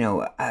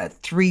 a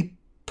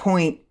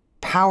 3-point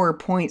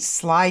PowerPoint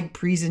slide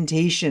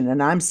presentation,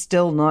 and I'm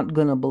still not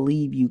going to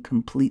believe you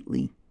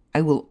completely.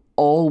 I will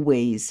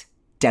always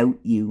doubt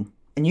you.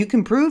 And you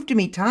can prove to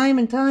me time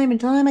and time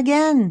and time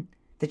again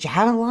that you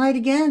haven't lied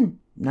again.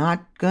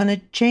 Not going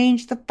to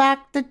change the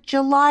fact that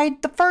you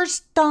lied the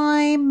first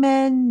time,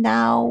 and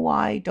now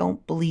I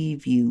don't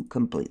believe you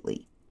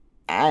completely.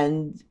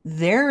 And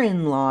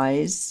therein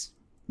lies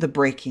the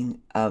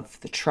breaking of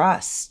the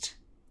trust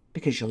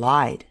because you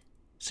lied.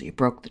 So you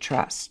broke the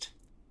trust.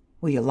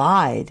 Well, you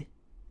lied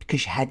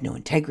because you had no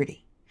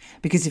integrity.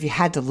 Because if you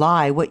had to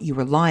lie, what you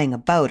were lying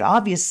about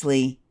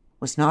obviously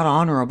was not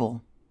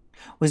honorable,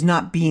 was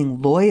not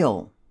being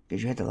loyal,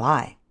 because you had to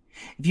lie.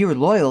 If you were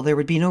loyal, there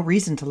would be no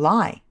reason to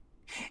lie.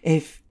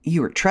 If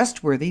you were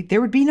trustworthy,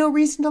 there would be no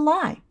reason to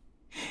lie.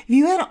 If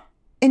you had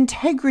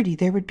integrity,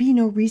 there would be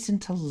no reason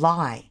to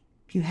lie.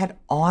 If you had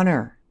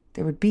honor,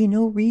 there would be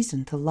no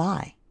reason to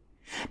lie.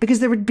 Because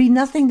there would be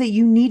nothing that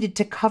you needed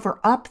to cover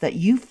up that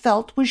you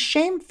felt was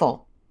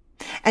shameful.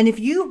 And if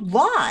you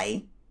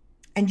lie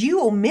and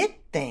you omit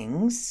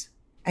things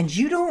and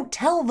you don't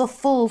tell the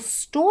full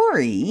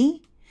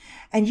story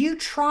and you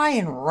try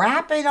and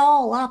wrap it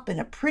all up in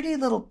a pretty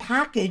little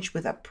package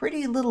with a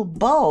pretty little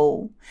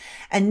bow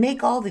and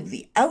make all of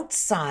the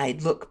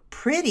outside look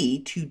pretty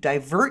to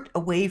divert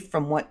away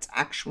from what's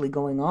actually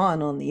going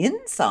on the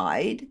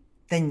inside,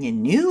 then you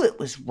knew it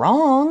was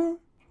wrong.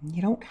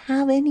 You don't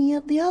have any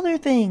of the other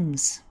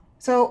things.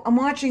 So I'm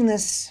watching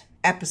this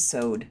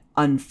episode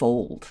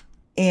unfold,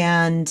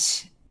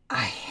 and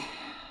I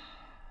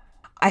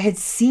had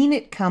seen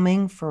it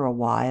coming for a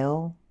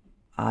while.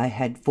 I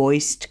had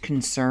voiced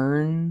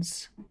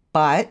concerns,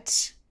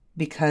 but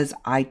because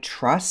I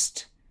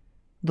trust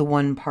the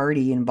one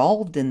party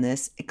involved in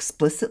this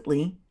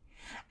explicitly,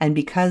 and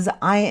because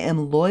I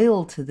am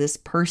loyal to this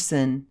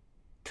person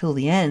till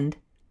the end,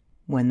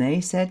 when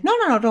they said, no,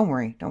 don't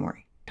worry.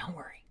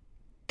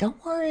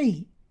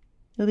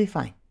 It'll be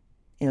fine.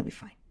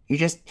 You're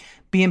just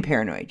being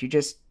paranoid.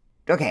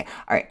 Okay.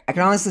 All right. I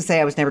can honestly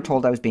say I was never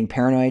told I was being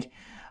paranoid,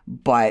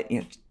 but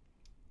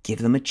give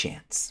them a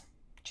chance.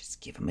 Just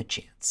give them a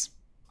chance.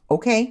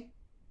 Okay.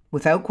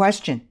 Without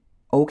question.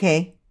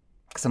 Okay.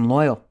 Because I'm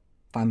loyal.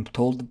 If I'm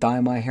told to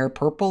dye my hair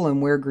purple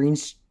and wear green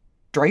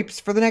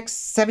stripes for the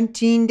next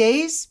 17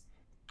 days,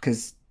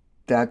 because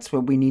that's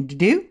what we need to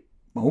do.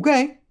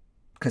 Okay.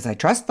 Because I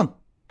trust them.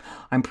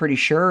 I'm pretty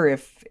sure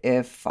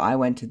if I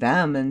went to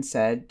them and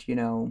said,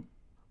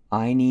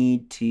 I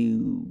need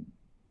to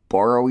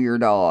borrow your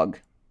dog,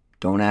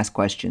 don't ask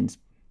questions.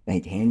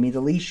 They'd hand me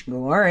the leash and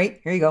go, all right,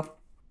 here you go.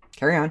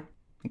 Carry on.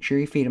 Make sure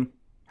you feed him,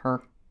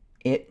 her,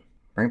 it.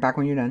 Bring it back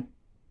when you're done.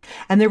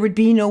 And there would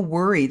be no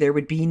worry. There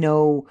would be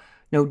no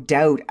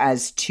doubt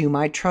as to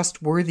my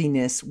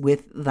trustworthiness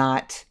with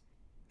that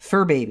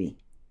fur baby.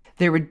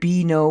 There would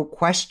be no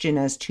question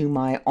as to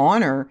my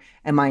honor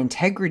and my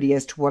integrity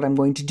as to what I'm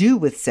going to do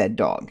with said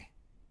dog.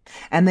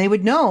 And they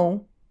would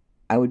know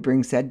I would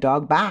bring said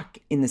dog back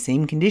in the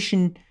same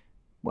condition,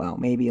 well,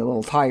 maybe a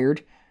little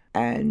tired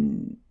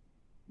and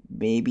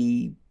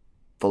maybe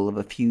full of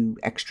a few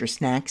extra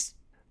snacks.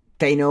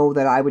 They know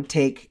that I would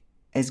take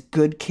as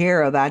good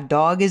care of that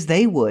dog as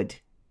they would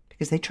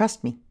because they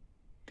trust me.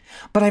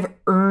 But I've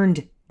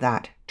earned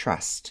that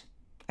trust.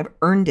 I've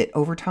earned it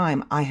over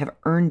time. I have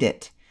earned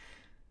it.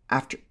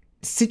 After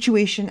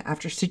situation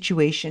after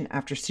situation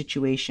after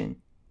situation,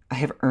 I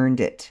have earned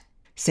it.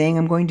 Saying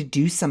I'm going to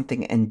do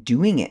something and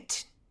doing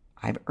it,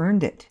 I've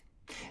earned it.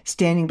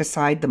 Standing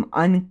beside them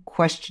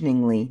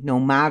unquestioningly, no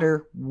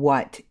matter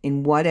what,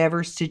 in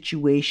whatever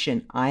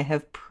situation, I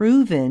have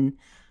proven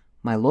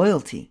my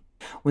loyalty.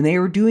 When they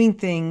were doing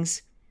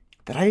things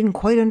that I didn't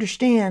quite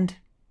understand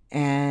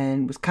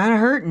and was kind of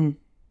hurting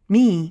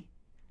me,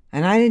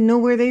 and I didn't know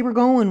where they were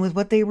going with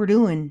what they were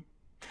doing,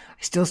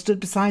 I still stood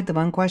beside them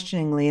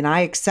unquestioningly, and I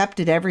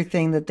accepted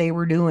everything that they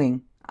were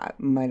doing. I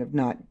might have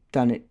not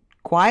done it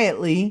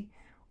quietly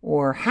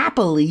or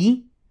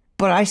happily,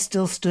 but I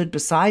still stood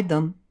beside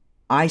them.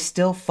 I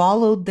still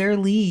followed their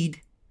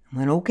lead. I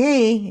went,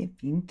 okay,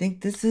 if you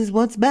think this is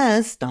what's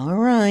best, all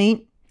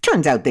right.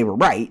 Turns out they were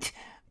right,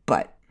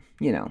 but,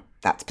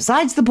 that's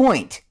besides the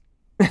point.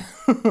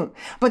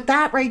 But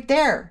that right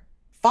there,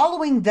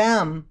 following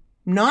them,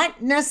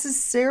 not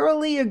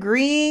necessarily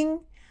agreeing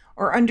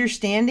or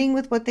understanding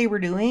with what they were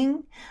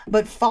doing,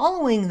 but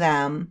following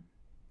them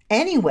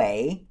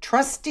anyway,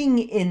 trusting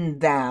in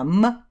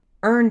them,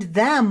 earned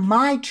them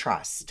my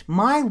trust,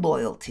 my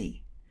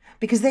loyalty,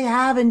 because they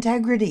have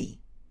integrity.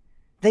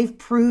 They've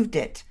proved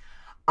it.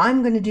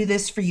 I'm going to do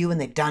this for you, and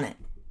they've done it.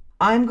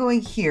 I'm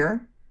going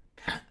here.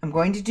 I'm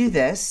going to do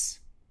this.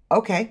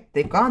 Okay,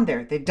 they've gone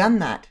there. They've done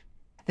that.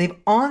 They've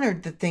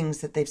honored the things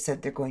that they've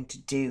said they're going to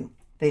do.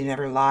 They've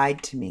never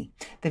lied to me.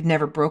 They've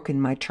never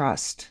broken my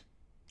trust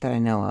that I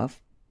know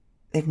of.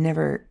 They've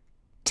never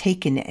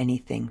taken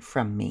anything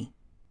from me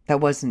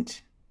that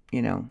wasn't,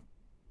 in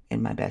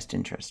my best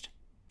interest.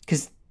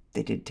 Because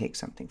they did take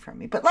something from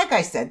me. But like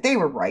I said, they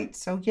were right.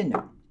 So,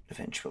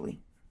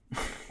 eventually.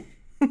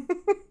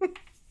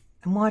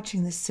 I'm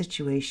watching this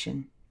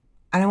situation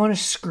and I want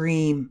to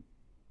scream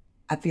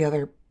at the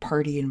other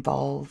party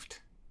involved.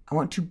 I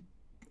want to,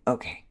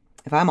 okay,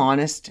 if I'm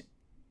honest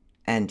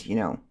and,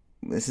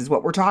 this is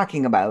what we're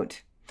talking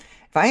about.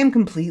 If I am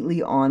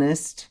completely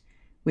honest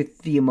with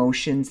the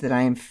emotions that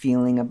I am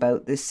feeling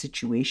about this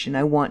situation,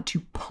 I want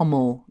to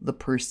pummel the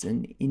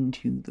person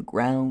into the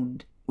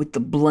ground with the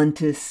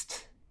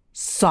bluntest,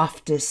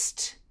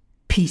 softest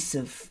piece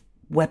of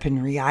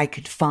weaponry I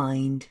could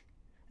find.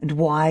 And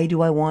why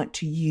do I want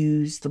to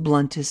use the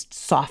bluntest,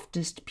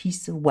 softest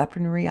piece of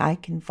weaponry I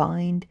can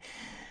find?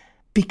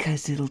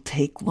 Because it'll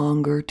take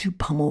longer to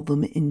pummel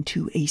them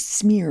into a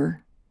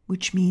smear,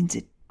 which means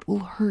it will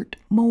hurt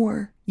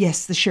more.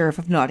 Yes, the Sheriff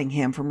of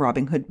Nottingham from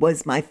Robin Hood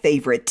was my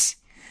favorite.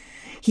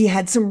 He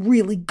had some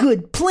really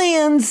good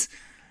plans.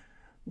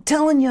 I'm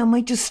telling you, I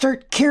might just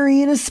start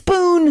carrying a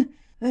spoon.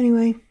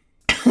 Anyway.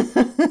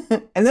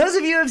 And those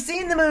of you who have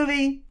seen the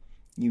movie,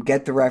 you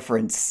get the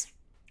reference.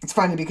 It's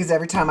funny because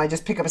every time I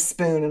just pick up a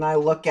spoon and I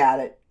look at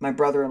it, my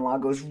brother-in-law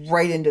goes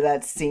right into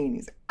that scene.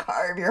 He's like,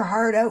 carve your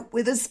heart out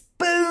with a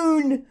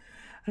spoon.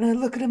 And I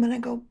look at him and I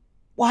go,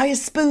 why a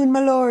spoon,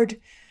 my lord?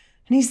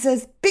 And he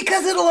says,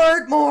 because it'll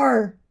hurt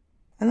more.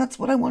 And that's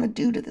what I want to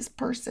do to this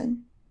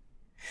person.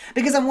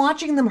 Because I'm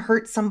watching them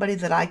hurt somebody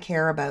that I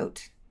care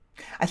about.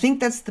 I think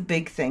that's the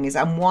big thing, is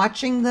I'm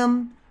watching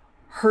them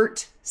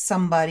hurt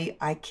somebody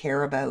I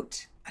care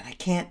about. And I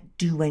can't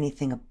do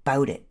anything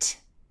about it.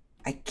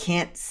 I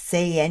can't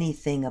say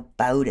anything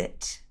about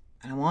it.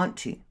 I want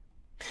to.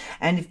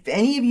 And if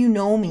any of you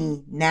know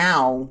me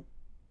now,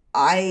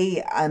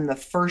 I am the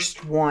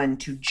first one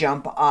to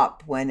jump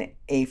up when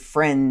a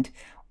friend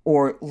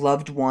or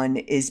loved one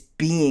is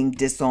being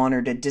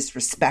dishonored and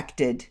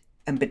disrespected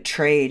and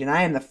betrayed. And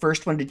I am the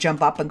first one to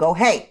jump up and go,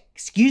 hey,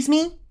 excuse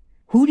me?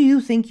 Who do you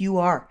think you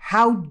are?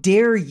 How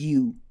dare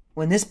you,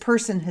 when this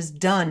person has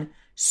done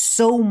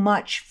so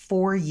much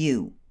for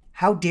you?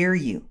 How dare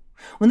you?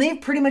 When they've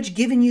pretty much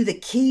given you the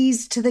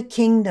keys to the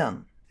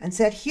kingdom and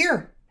said,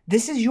 here,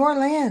 this is your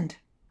land.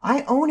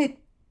 I own it,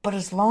 but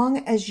as long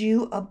as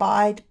you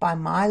abide by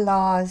my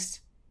laws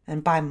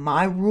and by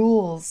my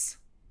rules,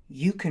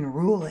 you can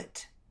rule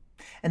it.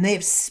 And they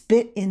have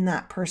spit in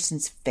that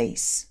person's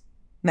face,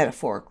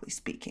 metaphorically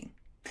speaking.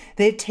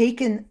 They've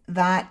taken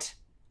that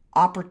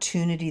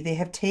opportunity. They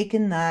have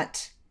taken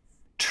that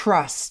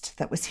trust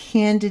that was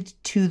handed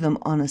to them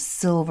on a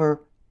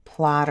silver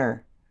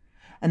platter.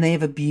 And they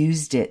have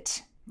abused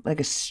it like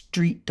a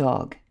street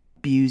dog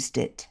abused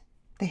it.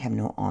 They have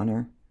no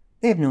honor.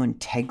 They have no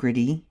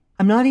integrity.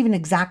 I'm not even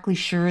exactly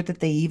sure that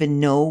they even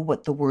know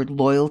what the word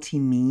loyalty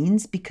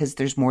means because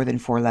there's more than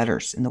 4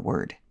 letters in the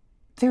word.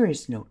 There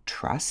is no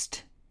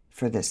trust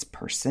for this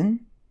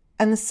person.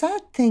 And the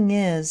sad thing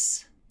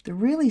is, the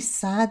really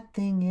sad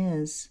thing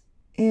is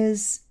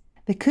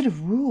they could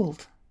have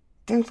ruled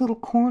their little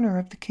corner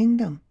of the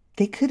kingdom.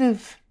 They could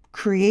have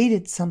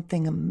created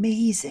something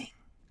amazing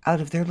out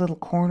of their little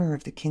corner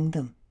of the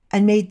kingdom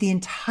and made the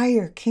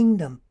entire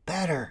kingdom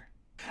better.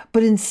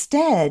 But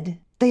instead,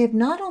 they have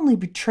not only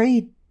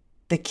betrayed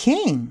the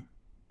king,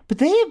 but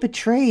they have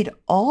betrayed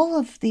all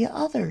of the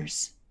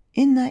others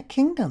in that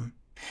kingdom.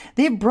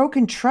 They have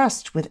broken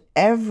trust with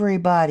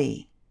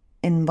everybody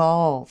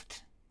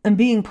involved. And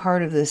being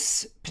part of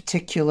this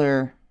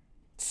particular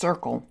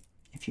circle,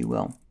 if you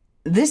will,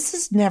 this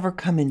has never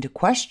come into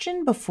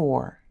question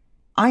before.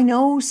 I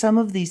know some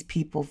of these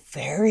people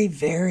very,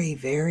 very,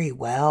 very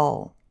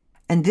well.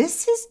 And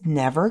this has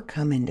never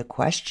come into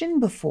question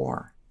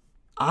before.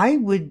 I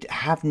would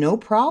have no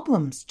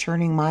problems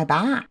turning my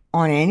back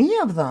on any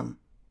of them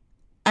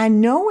and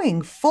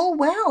knowing full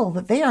well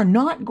that they are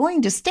not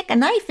going to stick a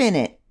knife in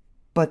it.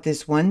 But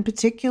this one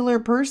particular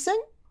person,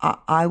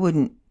 I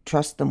wouldn't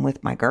trust them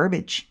with my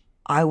garbage.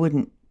 I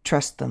wouldn't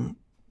trust them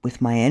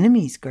with my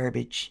enemy's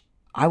garbage.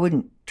 I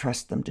wouldn't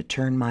trust them to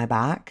turn my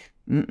back.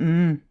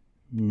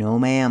 No,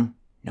 ma'am.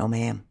 No,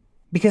 ma'am.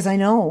 Because I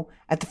know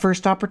at the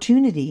first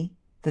opportunity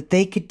that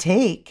they could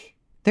take,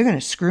 they're going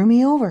to screw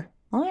me over.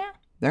 Oh, yeah.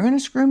 They're going to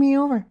screw me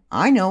over.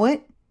 I know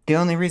it. The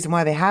only reason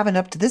why they haven't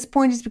up to this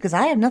point is because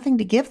I have nothing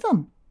to give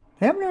them.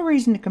 They have no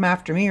reason to come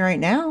after me right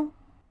now.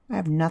 I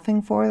have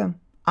nothing for them.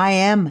 I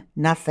am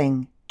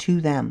nothing to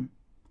them.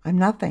 I'm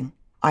nothing.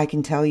 I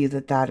can tell you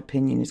that that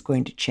opinion is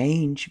going to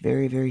change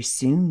very, very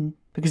soon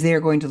because they are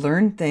going to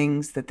learn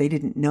things that they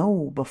didn't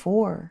know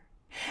before.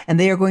 And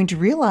they are going to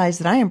realize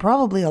that I am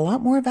probably a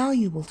lot more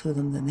valuable to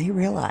them than they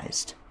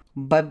realized.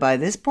 But by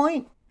this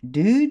point,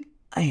 dude,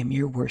 I am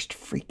your worst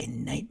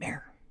freaking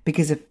nightmare.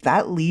 Because if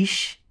that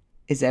leash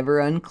is ever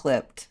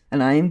unclipped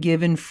and I am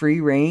given free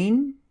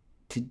rein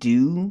to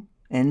do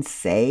and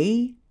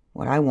say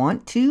what I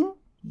want to,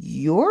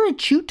 you're a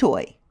chew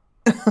toy.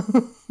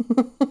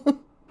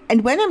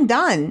 And when I'm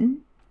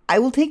done, I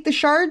will take the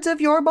shards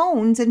of your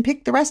bones and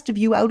pick the rest of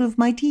you out of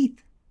my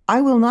teeth.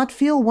 I will not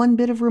feel one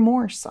bit of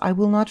remorse. I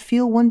will not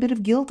feel one bit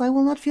of guilt. I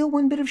will not feel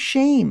one bit of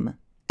shame.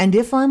 And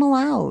if I'm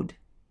allowed,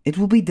 it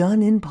will be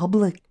done in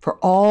public for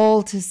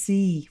all to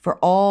see, for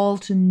all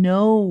to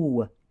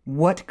know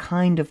what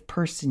kind of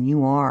person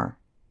you are.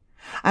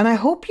 And I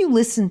hope you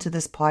listen to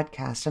this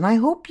podcast and I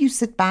hope you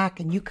sit back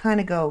and you kind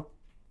of go,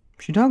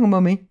 she talking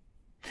about me?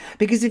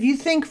 Because if you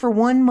think for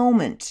one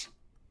moment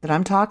that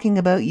I'm talking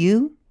about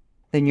you,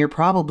 then you're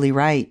probably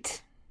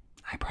right.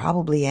 I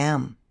probably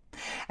am.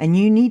 And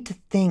you need to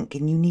think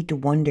and you need to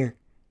wonder,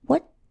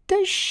 what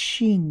does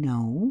she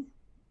know?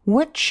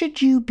 What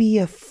should you be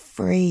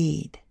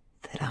afraid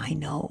that I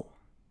know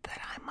that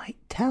I might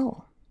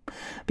tell?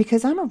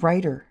 Because I'm a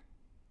writer.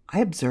 I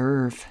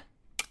observe.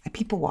 I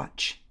people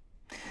watch.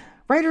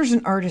 Writers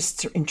and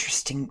artists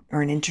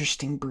are an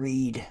interesting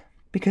breed,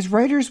 because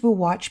writers will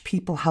watch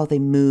people, how they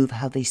move,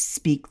 how they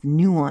speak, the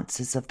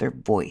nuances of their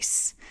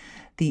voice,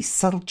 the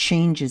subtle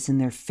changes in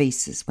their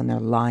faces when they're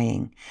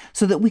lying,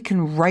 so that we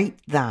can write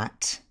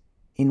that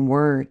in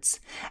words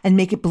and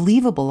make it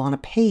believable on a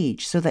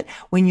page, so that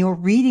when you're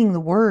reading the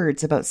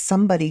words about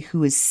somebody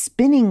who is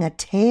spinning a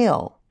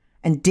tale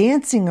and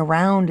dancing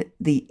around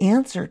the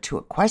answer to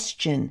a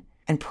question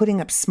and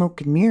putting up smoke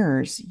and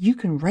mirrors, you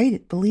can write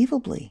it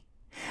believably.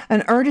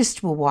 An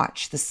artist will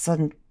watch the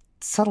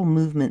subtle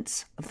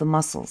movements of the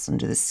muscles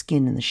under the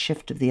skin and the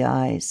shift of the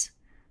eyes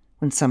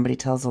when somebody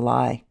tells a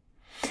lie,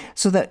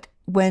 so that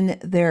when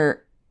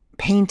they're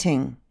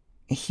painting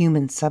a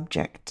human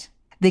subject,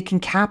 they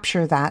can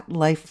capture that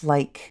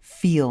lifelike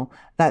feel,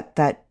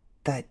 that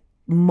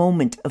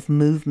moment of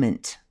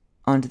movement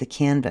onto the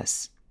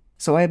canvas.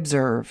 So I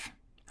observe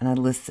and I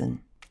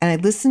listen. And I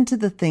listen to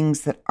the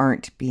things that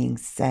aren't being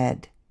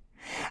said.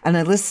 And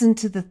I listen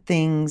to the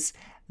things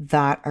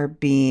that are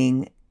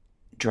being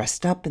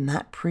dressed up in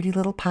that pretty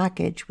little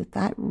package with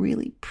that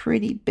really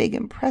pretty, big,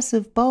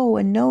 impressive bow,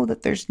 and know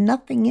that there's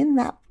nothing in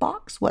that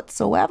box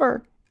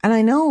whatsoever. And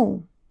I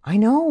know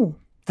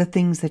the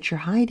things that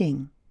you're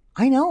hiding.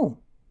 I know,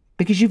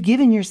 because you've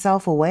given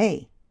yourself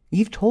away.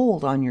 You've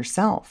told on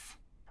yourself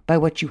by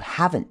what you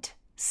haven't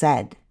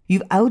said.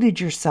 You've outed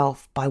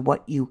yourself by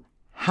what you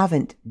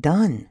haven't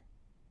done.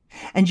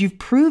 And you've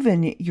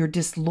proven your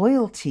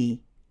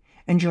disloyalty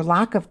and your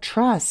lack of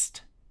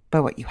trust by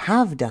what you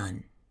have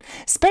done,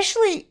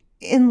 especially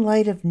in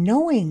light of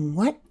knowing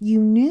what you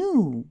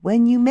knew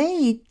when you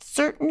made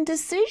certain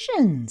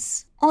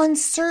decisions on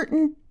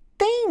certain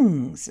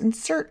things and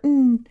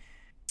certain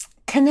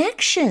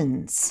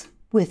connections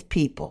with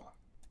people.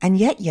 And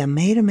yet you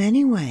made them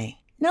anyway,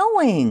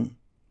 knowing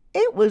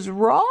it was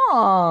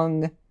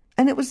wrong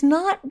and it was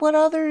not what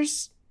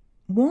others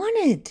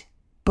wanted.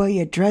 But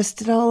you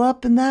dressed it all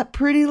up in that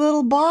pretty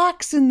little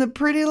box and the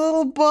pretty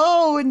little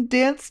bow and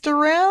danced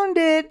around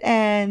it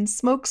and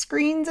smoke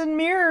screens and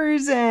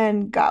mirrors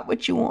and got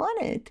what you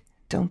wanted.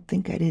 Don't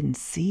think I didn't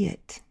see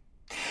it.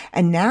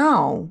 And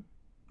now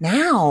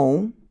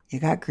you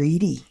got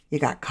greedy, you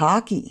got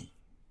cocky,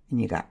 and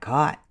you got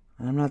caught.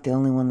 I'm not the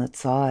only one that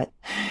saw it.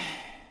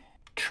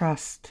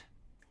 Trust,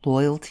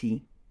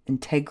 loyalty,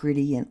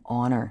 integrity, and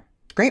honor.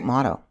 Great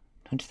motto,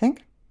 don't you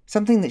think?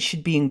 Something that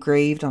should be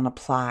engraved on a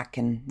plaque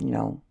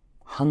and,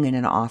 hung in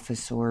an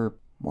office or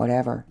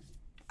whatever.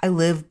 I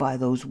live by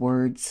those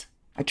words.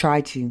 I try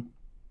to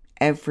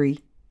every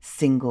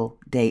single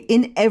day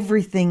in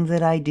everything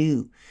that I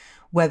do,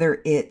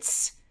 whether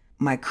it's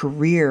my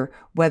career,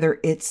 whether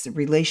it's a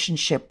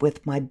relationship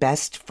with my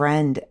best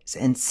friend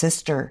and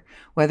sister,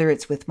 whether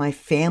it's with my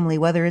family,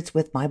 whether it's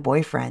with my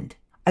boyfriend.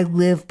 I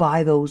live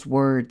by those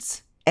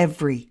words,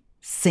 every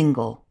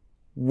single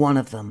one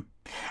of them.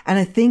 And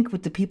I think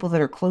with the people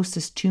that are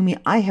closest to me,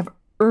 I have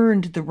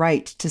earned the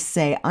right to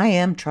say I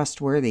am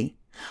trustworthy.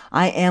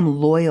 I am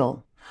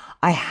loyal.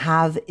 I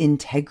have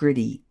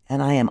integrity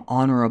and I am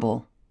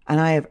honorable.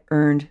 And I have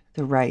earned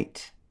the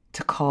right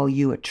to call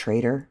you a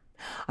traitor.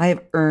 I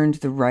have earned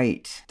the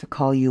right to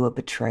call you a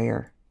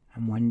betrayer.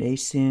 And one day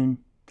soon,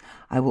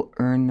 I will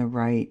earn the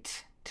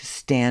right to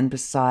stand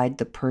beside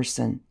the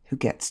person who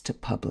gets to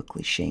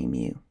publicly shame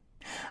you.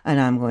 And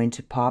I'm going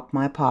to pop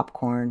my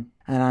popcorn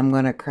and I'm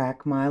going to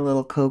crack my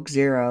little Coke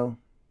Zero,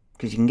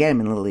 because you can get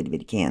them in little itty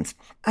bitty cans.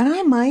 And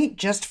I might,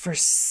 just for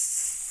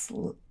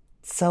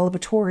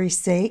celebratory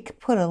sake,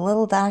 put a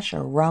little dash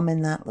of rum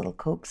in that little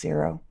Coke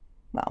Zero.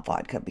 Well,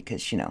 vodka,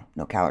 because,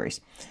 no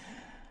calories.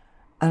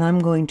 And I'm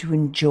going to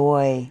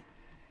enjoy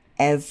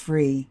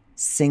every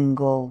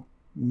single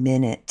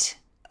minute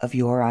of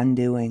your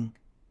undoing,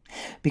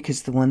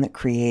 because the one that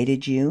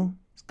created you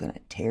is going to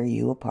tear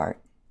you apart.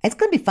 It's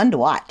going to be fun to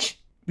watch.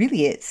 It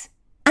really is.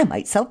 I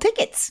might sell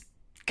tickets,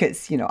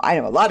 because, I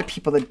know a lot of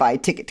people that buy a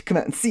ticket to come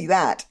out and see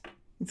that.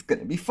 It's going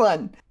to be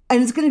fun.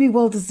 And it's going to be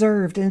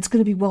well-deserved, and it's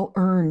going to be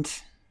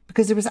well-earned,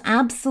 because there was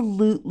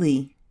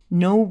absolutely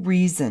no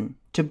reason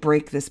to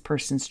break this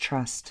person's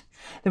trust.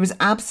 There was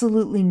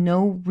absolutely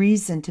no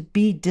reason to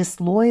be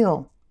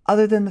disloyal,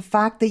 other than the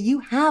fact that you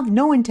have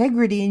no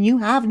integrity and you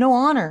have no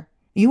honor.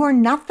 You are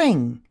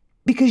nothing,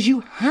 because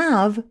you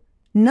have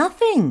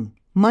nothing.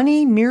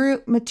 Money,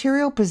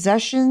 material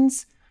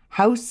possessions,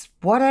 house,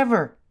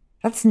 whatever.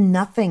 That's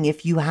nothing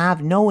if you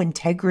have no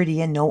integrity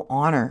and no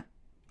honor.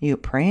 Are you a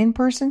praying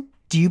person?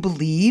 Do you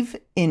believe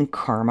in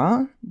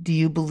karma? Do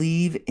you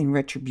believe in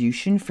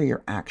retribution for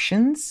your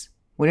actions?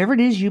 Whatever it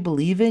is you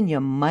believe in, you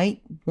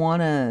might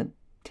want to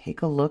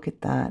take a look at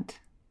that.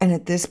 And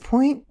at this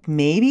point,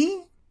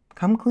 maybe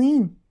come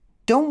clean.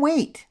 Don't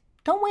wait.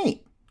 Don't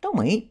wait.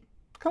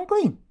 Come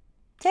clean.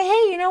 Say,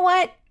 hey, you know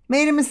what?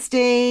 Made a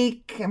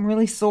mistake. I'm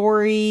really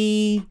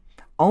sorry.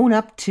 Own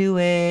up to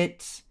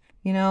it.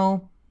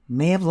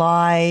 May have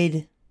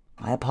lied.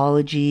 My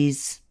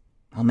apologies.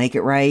 I'll make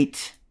it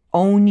right.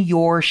 Own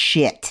your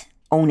shit.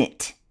 Own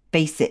it.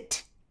 Face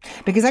it.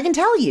 Because I can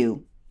tell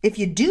you, if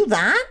you do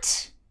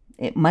that,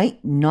 it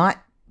might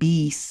not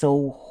be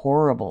so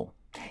horrible.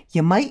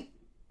 You might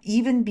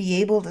even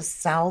be able to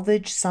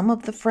salvage some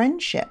of the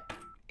friendship.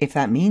 If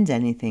that means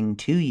anything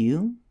to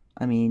you.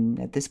 I mean,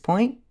 at this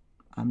point,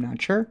 I'm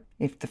not sure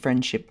if the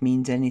friendship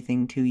means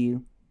anything to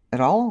you at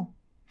all.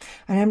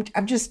 And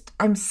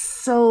I'm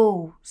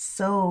so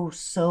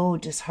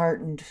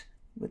disheartened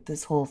with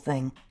this whole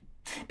thing.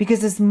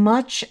 Because as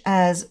much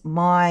as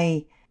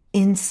my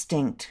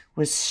instinct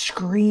was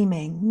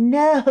screaming,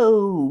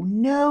 no,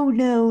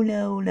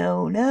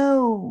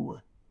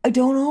 I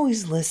don't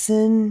always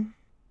listen.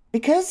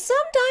 Because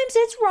sometimes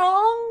it's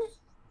wrong.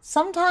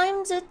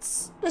 Sometimes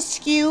it's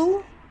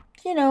askew.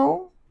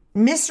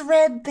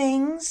 Misread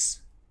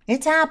things.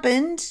 It's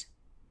happened.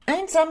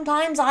 And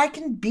sometimes I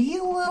can be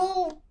a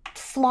little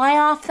fly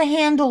off the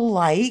handle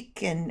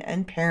like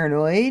and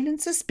paranoid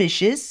and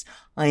suspicious.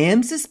 I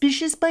am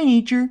suspicious by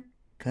nature.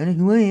 Kind of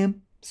who I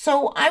am.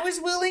 So I was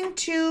willing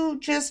to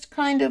just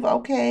kind of,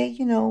 okay,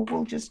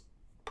 we'll just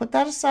put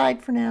that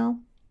aside for now.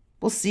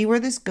 We'll see where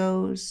this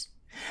goes.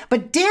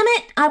 But damn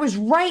it, I was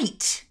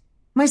right.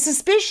 My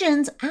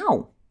suspicions,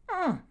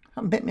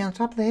 something bit me on the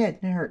top of the head.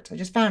 It hurts. I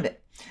just found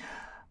it.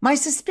 My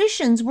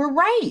suspicions were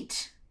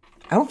right.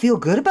 I don't feel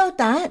good about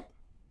that.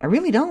 I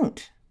really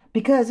don't.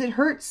 Because it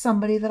hurts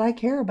somebody that I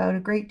care about a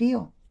great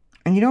deal.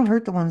 And you don't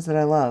hurt the ones that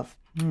I love.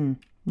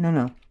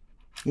 No.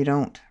 You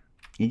don't.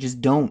 You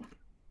just don't.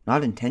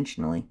 Not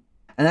intentionally.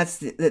 And that's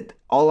that.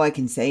 All I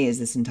can say is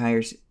this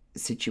entire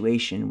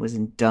situation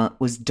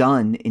was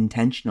done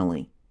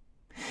intentionally.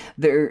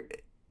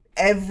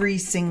 Every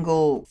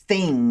single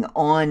thing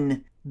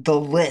on the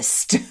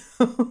list.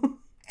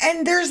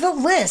 And there's a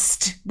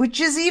list, which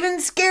is even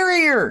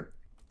scarier.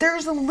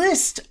 There's a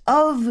list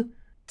of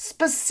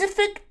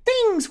specific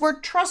things where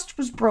trust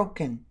was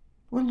broken,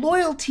 where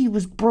loyalty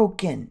was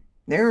broken.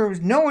 There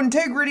was no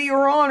integrity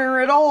or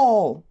honor at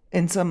all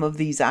in some of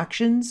these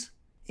actions.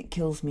 It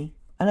kills me.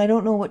 And I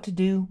don't know what to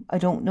do. I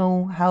don't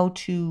know how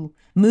to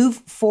move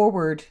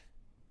forward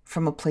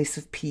from a place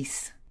of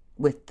peace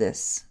with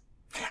this.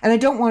 And I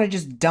don't want to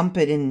just dump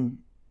it in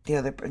the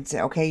other and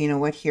say, okay, you know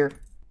what, here,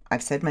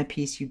 I've said my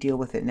piece, you deal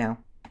with it now.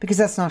 Because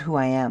that's not who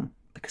I am.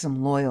 Because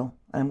I'm loyal.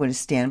 And I'm going to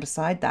stand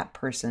beside that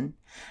person.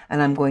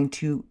 And I'm going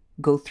to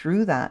go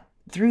through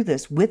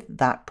this with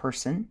that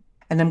person.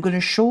 And I'm going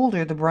to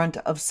shoulder the brunt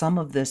of some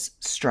of this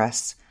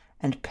stress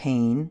and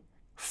pain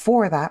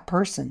for that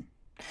person.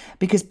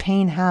 Because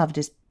pain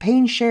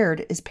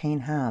shared is pain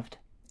halved.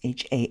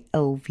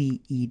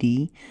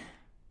 HALVED.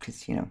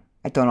 Because,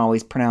 I don't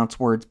always pronounce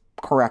words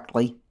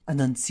correctly.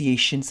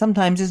 Enunciation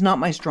sometimes is not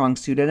my strong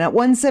suit. And at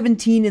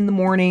 1:17 in the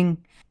morning,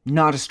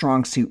 not a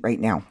strong suit right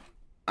now.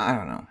 I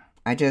don't know.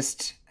 I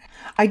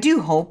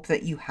do hope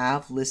that you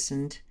have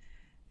listened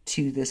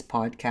to this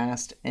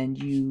podcast and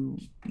you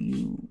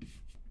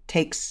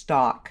take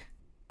stock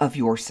of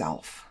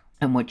yourself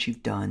and what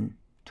you've done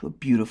to a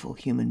beautiful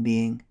human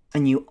being.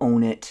 And you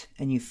own it,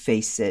 and you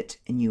face it,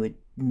 and you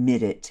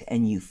admit it,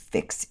 and you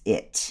fix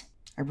it.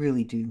 I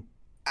really do.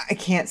 I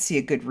can't see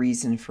a good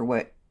reason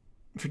for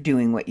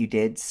doing what you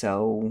did,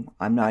 so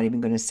I'm not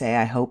even going to say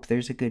I hope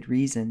there's a good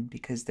reason,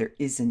 because there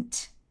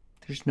isn't.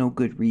 There's no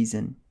good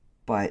reason.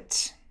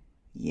 But,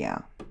 yeah.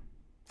 So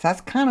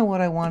that's kind of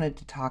what I wanted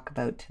to talk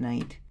about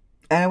tonight.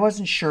 And I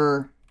wasn't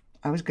sure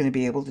I was going to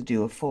be able to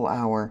do a full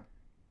hour.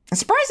 And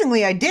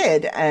surprisingly, I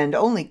did, and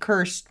only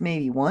cursed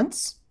maybe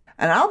once.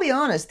 And I'll be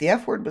honest, the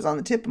F word was on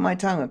the tip of my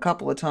tongue a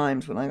couple of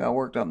times when I got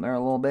worked up there a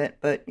little bit.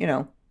 But,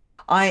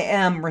 I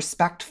am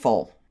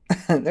respectful.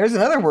 There's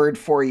another word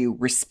for you,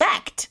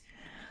 respect.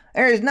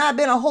 There has not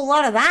been a whole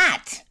lot of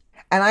that.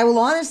 And I will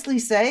honestly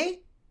say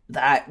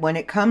that when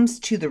it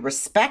comes to the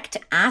respect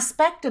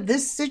aspect of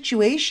this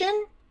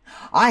situation,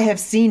 I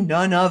have seen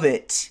none of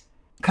it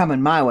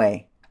coming my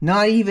way.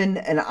 Not even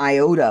an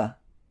iota.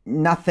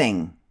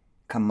 Nothing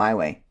come my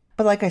way.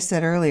 But like I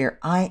said earlier,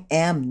 I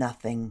am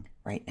nothing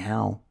right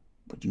now.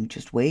 But you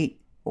just wait.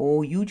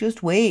 Oh, you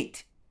just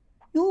wait.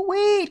 You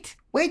wait.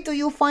 Wait till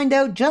you'll find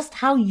out just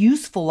how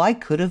useful I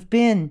could have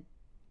been.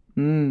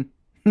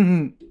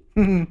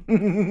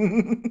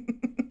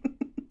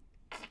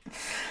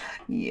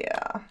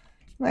 Yeah.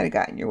 Might have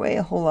gotten your way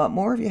a whole lot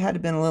more if you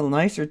had been a little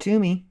nicer to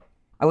me.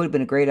 I would have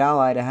been a great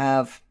ally to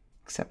have.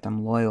 Except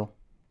I'm loyal.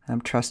 I'm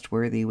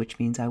trustworthy, which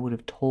means I would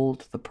have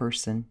told the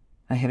person.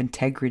 I have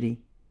integrity.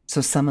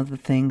 So some of the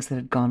things that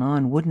had gone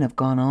on wouldn't have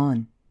gone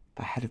on.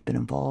 I had have been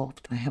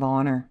involved. I have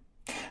honor.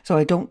 So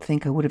I don't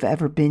think I would have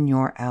ever been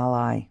your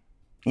ally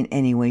in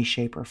any way,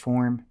 shape, or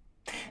form.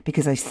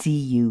 Because I see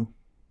you.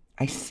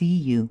 I see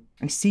you.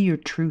 I see your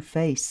true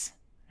face.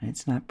 And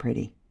it's not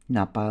pretty.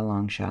 Not by a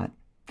long shot.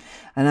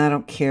 And I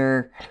don't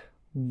care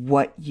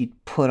what you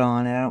put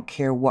on. And I don't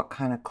care what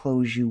kind of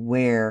clothes you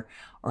wear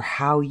or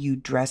how you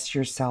dress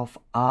yourself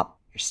up.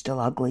 You're still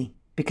ugly.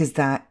 Because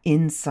that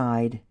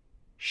inside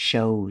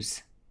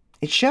shows.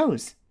 It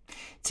shows.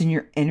 It's in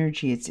your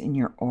energy, it's in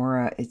your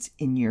aura, it's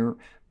in your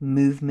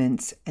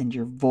movements and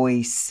your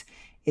voice.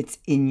 It's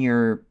in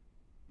your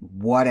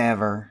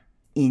whatever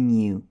in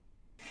you.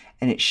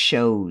 And it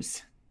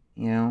shows,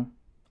 I don't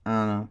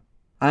know.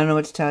 I don't know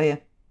what to tell you.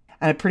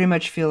 And I pretty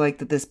much feel like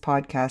that this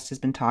podcast has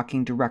been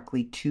talking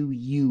directly to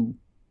you.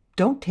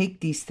 don't take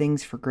these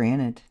things for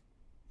granted.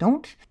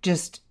 Don't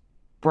just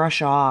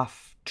brush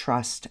off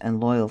trust and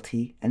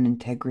loyalty and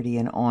integrity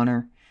and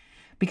honor,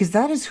 because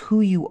that is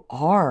who you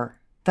are.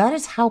 That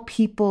is how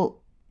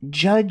people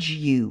judge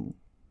you.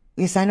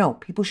 Yes, I know,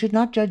 people should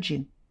not judge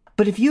you.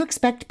 But if you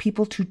expect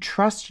people to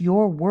trust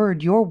your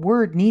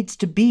word needs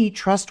to be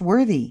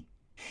trustworthy.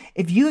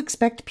 If you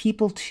expect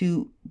people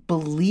to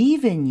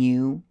believe in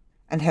you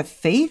and have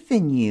faith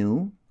in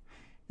you,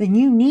 then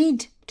you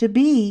need to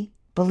be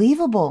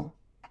believable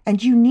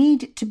and you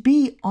need to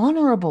be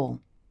honorable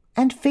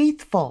and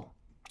faithful.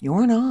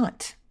 You're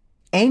not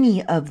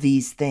any of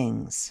these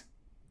things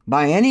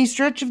by any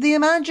stretch of the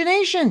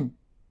imagination.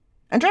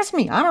 And trust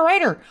me, I'm a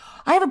writer.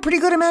 I have a pretty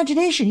good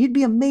imagination. You'd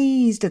be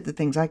amazed at the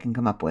things I can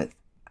come up with.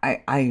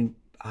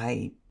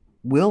 I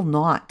will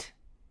not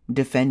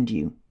defend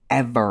you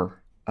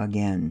ever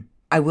again.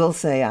 I will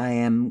say I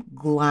am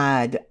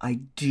glad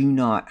I do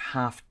not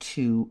have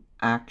to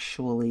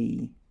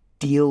actually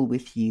deal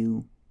with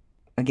you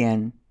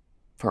again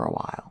for a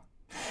while.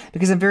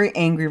 Because I'm very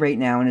angry right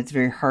now and it's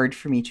very hard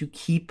for me to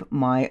keep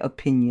my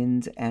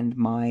opinions and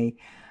my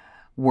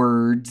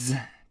words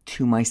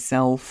to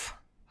myself.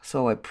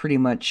 So I pretty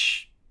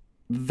much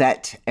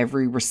vet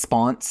every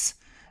response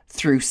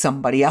through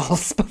somebody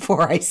else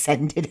before I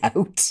send it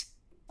out.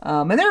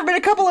 And there have been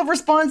a couple of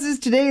responses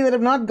today that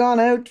have not gone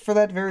out for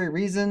that very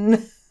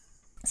reason.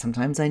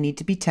 Sometimes I need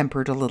to be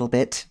tempered a little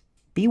bit.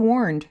 Be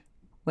warned,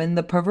 when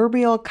the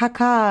proverbial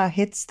caca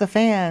hits the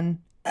fan,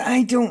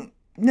 I don't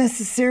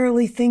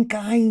necessarily think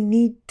I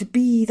need to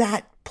be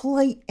that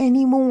polite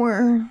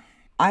anymore.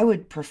 I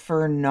would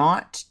prefer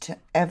not to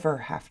ever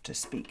have to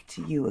speak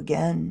to you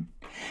again,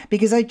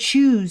 because I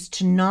choose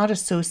to not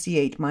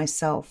associate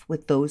myself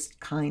with those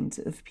kinds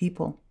of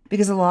people.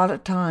 Because a lot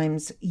of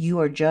times you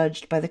are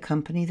judged by the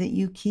company that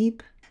you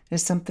keep.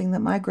 There's something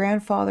that my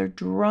grandfather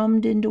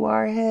drummed into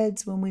our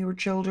heads when we were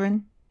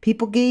children.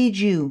 People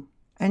gauge you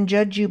and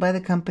judge you by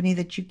the company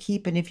that you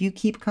keep. And if you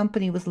keep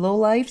company with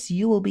lowlifes,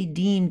 you will be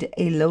deemed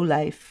a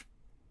lowlife.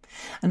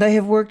 And I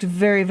have worked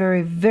very,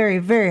 very, very,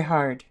 very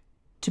hard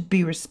to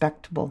be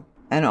respectable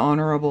and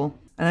honorable.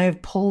 And I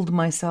have pulled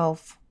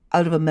myself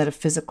out of a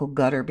metaphysical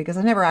gutter because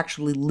I never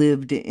actually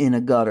lived in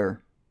a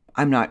gutter.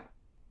 I'm not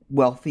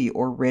wealthy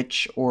or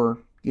rich or,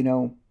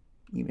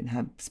 even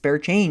have spare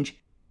change,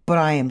 but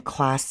I am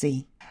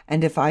classy.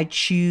 And if I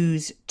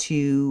choose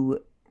to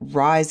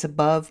rise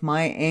above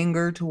my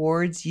anger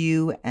towards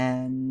you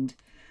and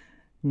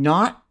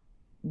not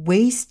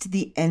waste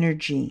the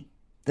energy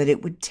that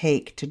it would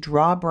take to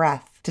draw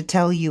breath to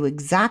tell you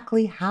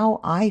exactly how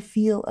I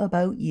feel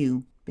about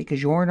you,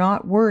 because you're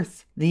not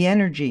worth the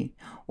energy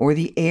or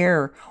the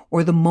air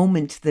or the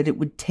moment that it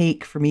would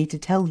take for me to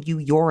tell you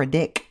you're a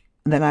dick,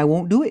 then I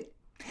won't do it,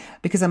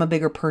 because I'm a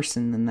bigger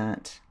person than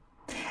that.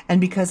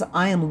 And because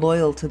I am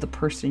loyal to the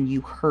person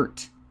you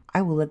hurt,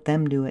 I will let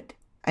them do it.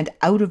 And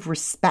out of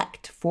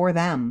respect for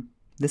them,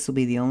 this will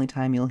be the only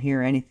time you'll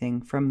hear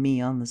anything from me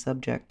on the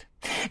subject.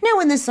 Now,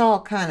 when this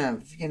all kind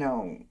of,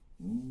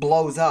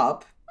 blows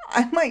up,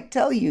 I might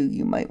tell you,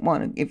 you might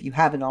want to, if you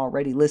haven't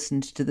already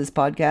listened to this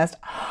podcast,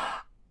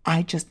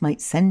 I just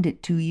might send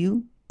it to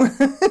you.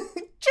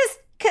 Just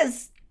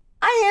because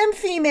I am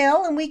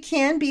female and we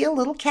can be a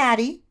little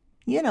catty.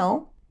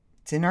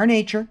 It's in our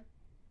nature.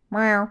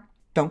 Meow.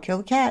 Don't kill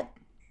the cat.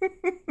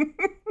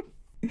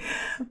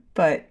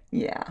 But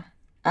yeah,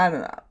 I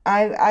don't know.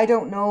 I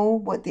don't know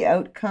what the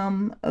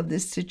outcome of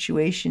this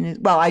situation is.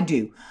 Well, I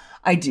do.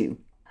 I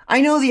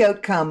know the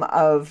outcome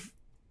of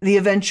the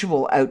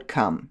eventual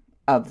outcome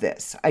of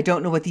this. I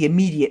don't know what the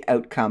immediate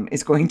outcome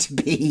is going to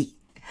be,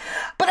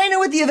 but I know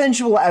what the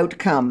eventual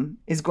outcome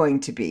is going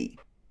to be.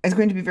 It's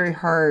going to be very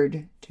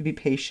hard to be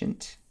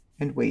patient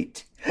and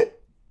wait,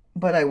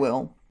 but I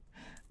will,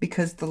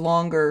 because the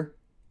longer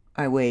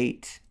I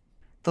wait,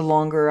 the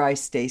longer I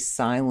stay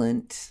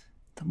silent,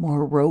 the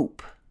more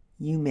rope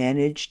you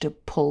manage to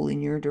pull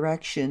in your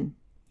direction.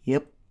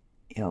 Yep.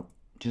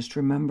 Just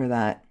remember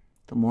that.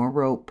 The more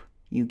rope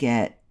you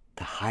get,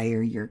 the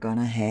higher you're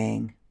gonna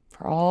hang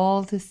for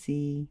all to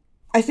see.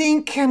 I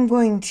think I'm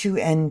going to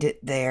end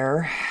it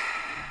there.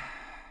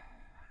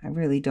 I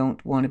really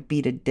don't want to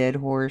beat a dead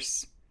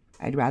horse.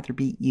 I'd rather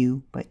beat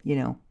you, but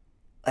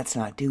let's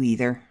not do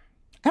either.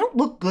 I don't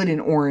look good in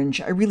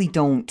orange. I really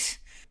don't.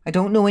 I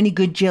don't know any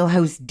good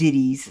jailhouse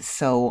ditties,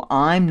 so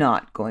I'm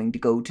not going to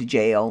go to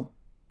jail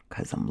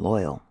because I'm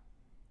loyal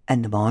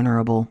and I'm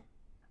honorable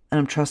and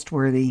I'm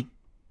trustworthy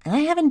and I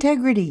have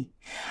integrity.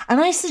 And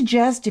I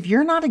suggest, if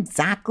you're not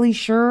exactly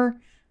sure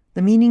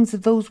the meanings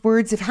of those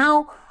words, if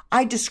how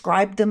I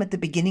described them at the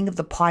beginning of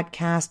the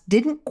podcast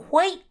didn't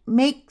quite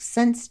make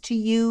sense to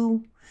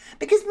you,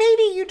 because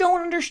maybe you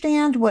don't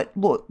understand what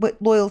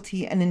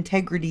loyalty and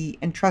integrity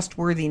and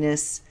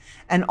trustworthiness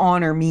and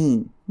honor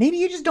mean. Maybe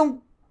you just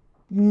don't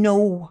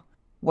know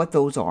what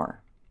those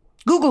are.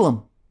 Google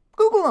them.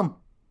 Look them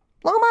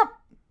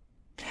up.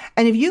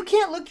 And if you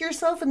can't look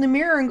yourself in the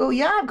mirror and go,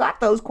 yeah, I've got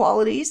those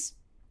qualities,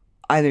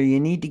 either you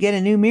need to get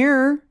a new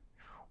mirror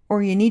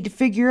or you need to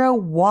figure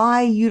out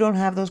why you don't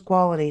have those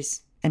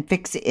qualities and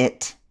fix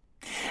it.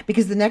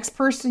 Because the next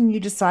person you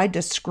decide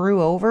to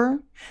screw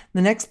over,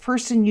 the next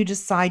person you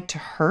decide to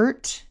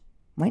hurt,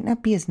 might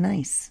not be as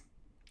nice.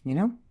 You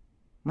know?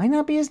 Might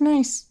not be as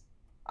nice.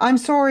 I'm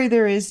sorry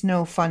there is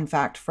no Fun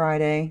Fact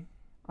Friday.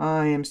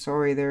 I am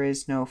sorry there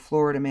is no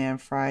Florida Man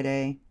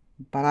Friday.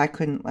 But I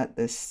couldn't let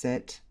this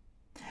sit.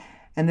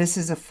 And this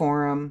is a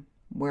forum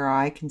where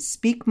I can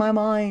speak my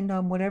mind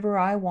on whatever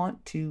I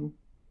want to.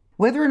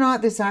 Whether or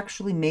not this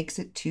actually makes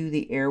it to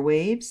the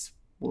airwaves,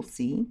 we'll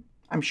see.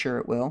 I'm sure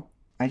it will.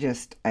 I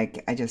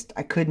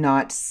could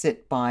not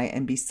sit by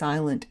and be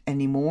silent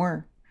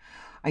anymore.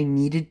 I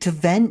needed to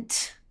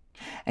vent.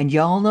 And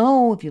y'all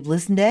know, if you've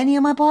listened to any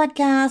of my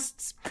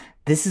podcasts,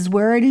 this is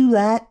where I do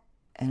that.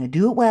 And I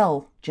do it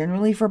well,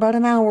 generally for about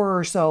an hour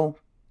or so.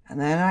 And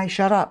then I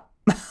shut up.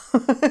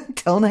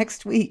 Till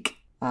next week.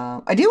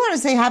 I do want to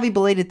say happy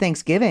belated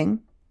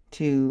Thanksgiving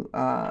to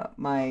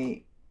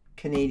my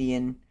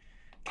Canadian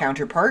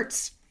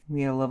counterparts.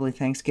 We had a lovely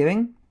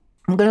Thanksgiving.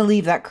 I'm going to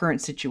leave that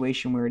current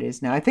situation where it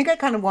is now. I think I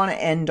kind of want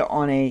to end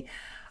on a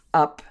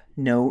up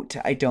note.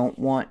 I don't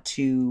want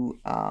to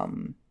I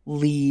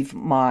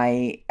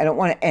don't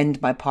want to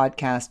end my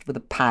podcast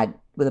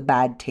with a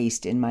bad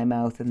taste in my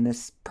mouth, and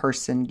this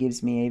person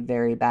gives me a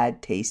very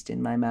bad taste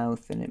in my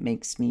mouth, and it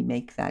makes me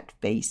make that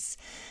face.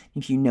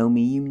 If you know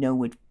me, you know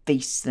what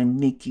face I'm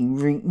making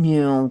right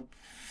now.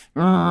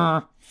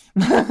 I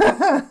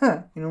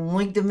don't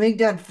like to make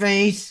that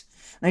face.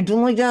 I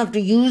don't like to have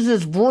to use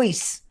this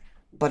voice.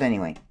 But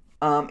anyway,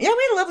 we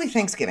had a lovely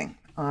Thanksgiving.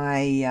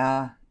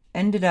 I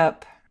ended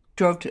up,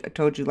 I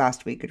told you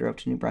last week, I drove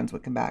to New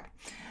Brunswick and back.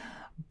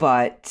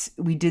 But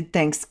we did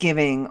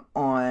Thanksgiving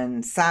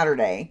on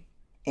Saturday,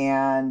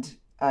 and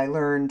I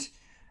learned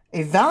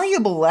a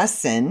valuable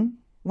lesson.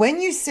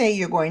 When you say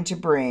you're going to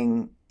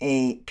bring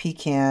a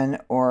pecan,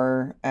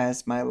 or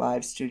as my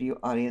live studio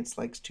audience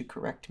likes to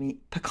correct me,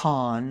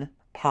 pecan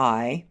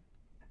pie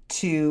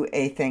to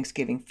a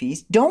Thanksgiving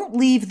feast, don't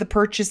leave the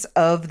purchase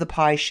of the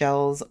pie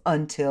shells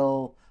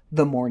until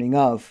the morning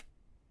of.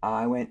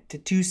 I went to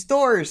 2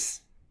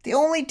 stores, the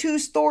only 2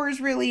 stores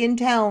really in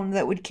town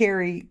that would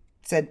carry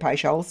said pie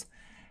shells.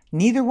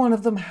 Neither one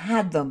of them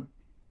had them.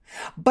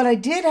 But I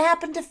did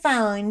happen to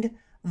find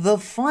the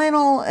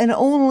final and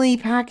only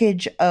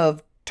package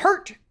of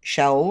tart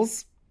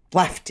shells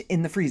left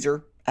in the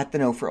freezer at the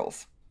No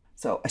Frills.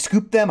 So I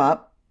scooped them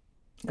up,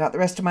 got the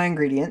rest of my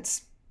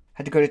ingredients,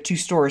 had to go to 2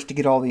 stores to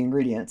get all the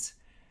ingredients,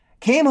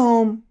 came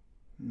home,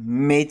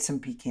 made some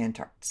pecan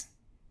tarts.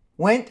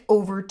 Went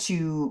over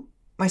to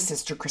my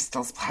sister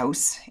Crystal's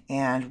house,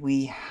 and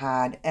we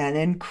had an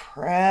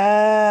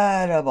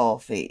incredible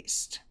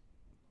feast.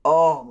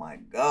 Oh my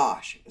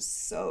gosh, it was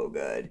so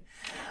good.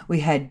 We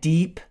had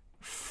deep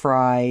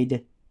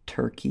fried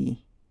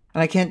turkey.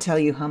 And I can't tell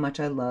you how much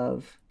I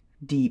love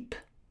deep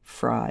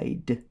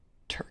fried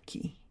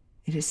turkey.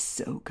 It is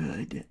so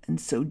good and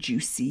so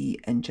juicy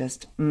and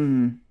just,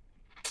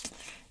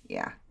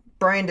 yeah.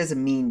 Brian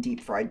doesn't mean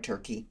deep fried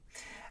turkey.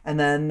 And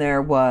then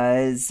there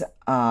was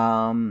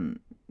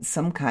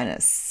some kind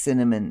of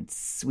cinnamon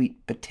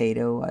sweet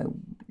potato.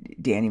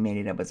 Danny made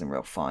it. I wasn't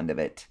real fond of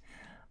it.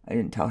 I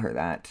didn't tell her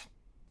that.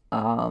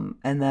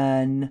 And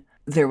then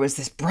there was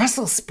this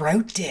Brussels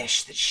sprout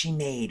dish that she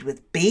made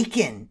with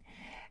bacon.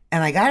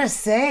 And I gotta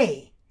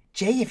say,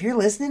 Jay, if you're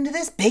listening to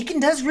this,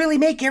 bacon does really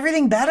make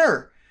everything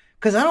better.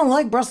 Because I don't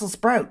like Brussels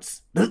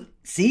sprouts.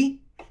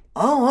 See?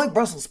 I don't like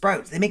Brussels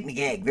sprouts. They make me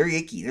gag. Very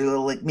icky. They're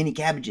little like mini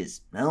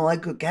cabbages. I don't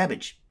like cooked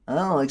cabbage. I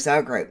don't like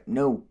sauerkraut.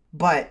 No.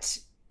 But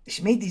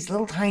she made these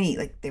little tiny,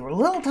 they were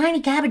little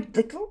tiny cabbage,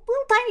 little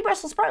tiny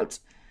Brussels sprouts.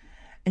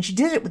 And she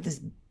did it with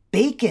this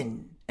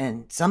bacon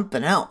and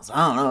something else.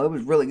 I don't know. It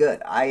was really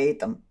good. I ate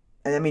them.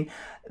 And I mean,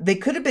 they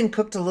could have been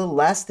cooked a little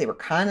less. They were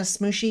kind of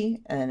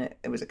smooshy, and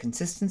it was a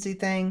consistency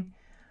thing.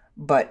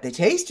 But they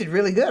tasted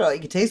really good. All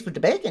you could taste with the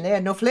bacon, they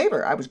had no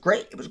flavor. It was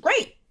great. It was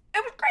great.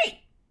 It was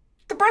great.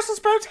 The Brussels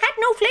sprouts had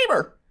no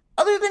flavor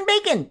other than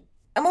bacon.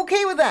 I'm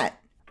okay with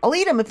that. I'll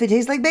eat them if they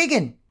taste like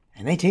bacon.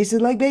 And they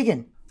tasted like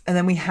bacon. And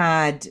then we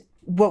had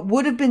what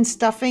would have been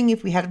stuffing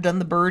if we had done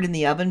the bird in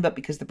the oven, but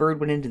because the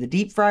bird went into the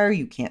deep fryer,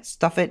 you can't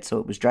stuff it, so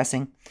it was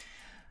dressing.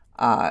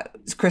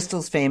 It's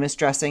Crystal's famous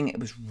dressing. It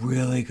was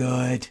really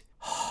good.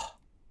 Oh,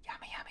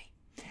 yummy, yummy.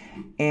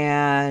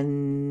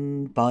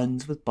 And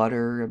buns with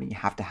butter. I mean, you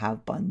have to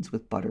have buns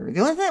with butter. The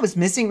only thing that was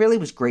missing really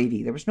was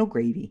gravy. There was no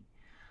gravy.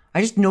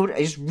 I just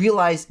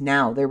realized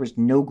now there was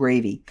no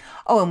gravy.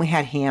 Oh, and we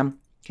had ham,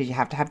 because you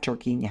have to have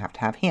turkey and you have to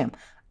have ham.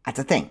 That's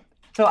a thing.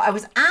 So I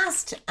was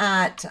asked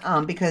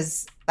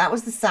because that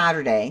was the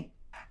Saturday.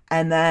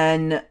 And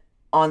then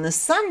on the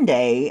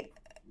Sunday,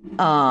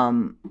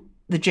 the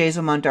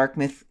Jason Mount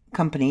Dartmouth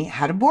Company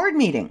had a board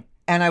meeting.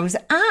 And I was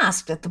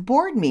asked at the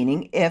board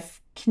meeting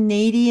if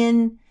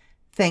Canadian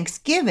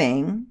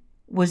Thanksgiving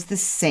was the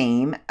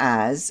same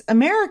as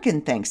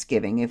American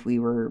Thanksgiving, if we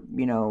were,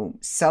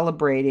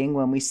 celebrating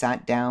when we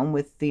sat down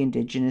with the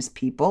Indigenous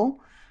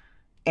people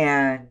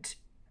and,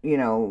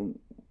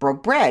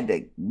 broke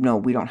bread. No,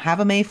 we don't have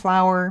a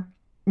Mayflower.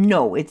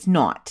 No, it's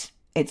not.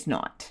 It's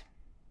not.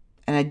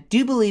 And I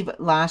do believe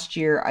last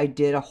year I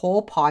did a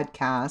whole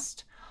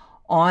podcast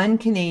on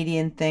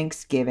Canadian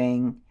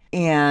Thanksgiving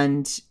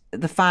and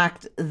the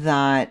fact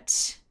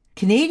that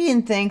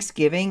Canadian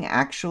Thanksgiving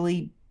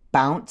actually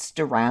bounced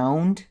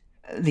around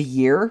the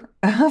year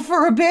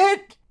for a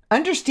bit.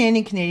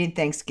 Understanding Canadian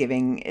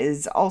Thanksgiving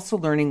is also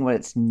learning what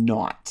it's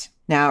not.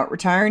 Now,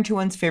 retiring to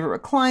one's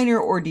favorite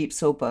recliner or deep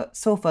sofa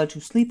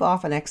to sleep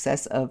off an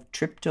excess of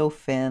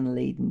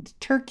tryptophan-laden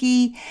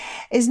turkey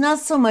is not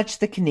so much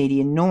the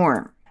Canadian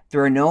norm.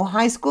 There are no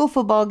high school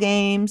football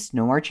games,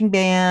 no marching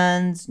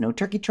bands, no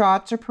turkey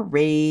trots or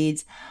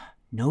parades,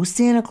 no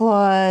Santa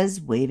Claus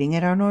waving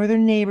at our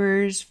northern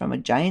neighbors from a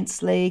giant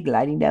sleigh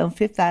gliding down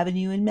Fifth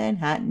Avenue in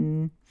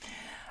Manhattan.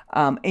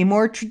 A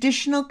more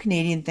traditional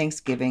Canadian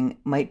Thanksgiving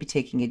might be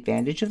taking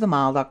advantage of the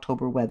mild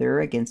October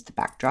weather against a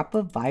backdrop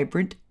of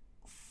vibrant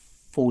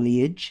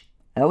foliage.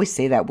 I always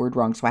say that word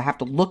wrong, so I have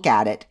to look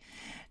at it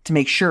to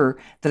make sure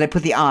that I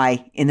put the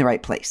I in the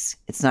right place.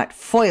 It's not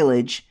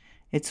foliage,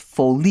 it's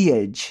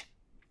foliage.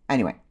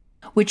 Anyway,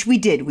 which we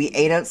did. We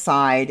ate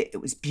outside.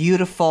 It was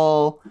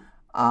beautiful.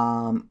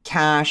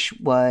 Cash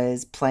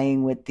was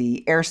playing with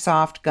the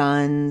airsoft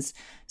guns.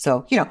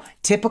 So,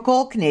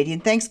 typical Canadian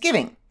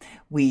Thanksgiving.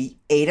 We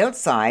ate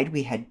outside.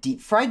 We had deep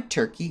fried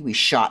turkey. We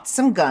shot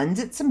some guns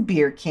at some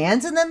beer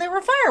cans, and then there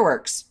were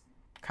fireworks.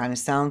 Kind of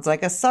sounds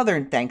like a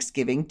Southern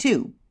Thanksgiving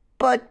too.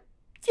 But,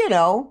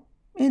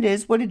 it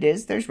is what it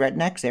is. There's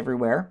rednecks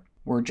everywhere.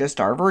 We're just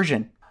our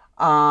version.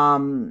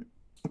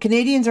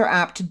 Canadians are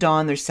apt to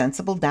don their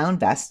sensible down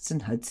vests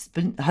and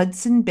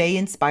Hudson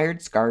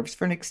Bay-inspired scarves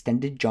for an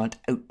extended jaunt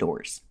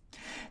outdoors.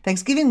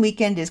 Thanksgiving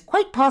weekend is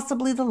quite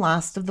possibly the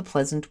last of the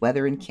pleasant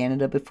weather in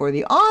Canada before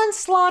the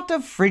onslaught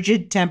of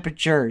frigid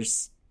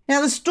temperatures.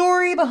 Now, the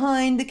story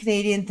behind the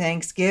Canadian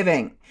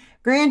Thanksgiving.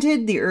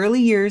 Granted, the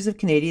early years of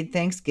Canadian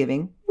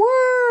Thanksgiving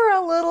were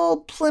a little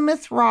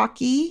Plymouth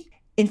Rocky.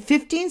 In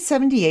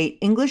 1578,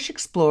 English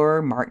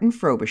explorer Martin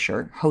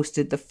Frobisher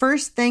hosted the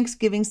first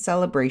Thanksgiving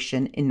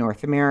celebration in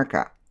North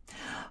America.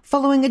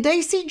 Following a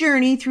dicey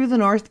journey through the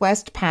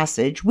Northwest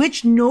Passage,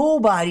 which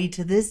nobody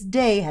to this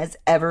day has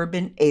ever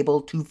been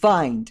able to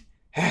find.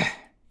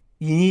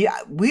 We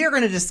are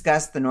going to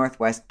discuss the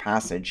Northwest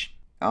Passage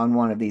on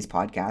one of these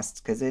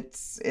podcasts because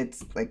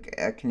it's like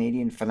a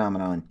Canadian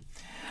phenomenon.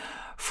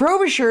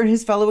 Frobisher and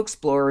his fellow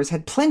explorers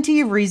had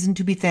plenty of reason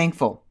to be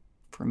thankful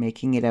for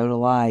making it out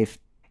alive.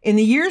 In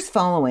the years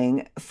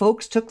following,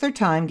 folks took their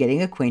time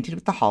getting acquainted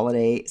with the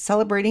holiday,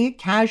 celebrating it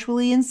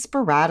casually and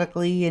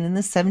sporadically and in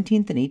the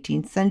 17th and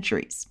 18th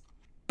centuries.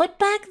 But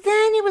back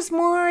then, it was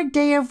more a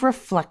day of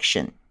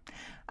reflection,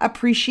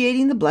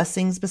 appreciating the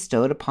blessings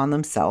bestowed upon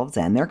themselves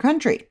and their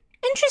country.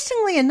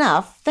 Interestingly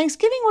enough,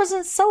 Thanksgiving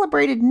wasn't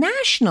celebrated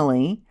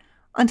nationally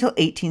until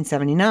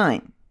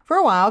 1879. For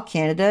a while,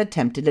 Canada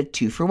attempted a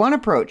 2-for-1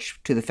 approach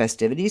to the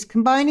festivities,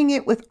 combining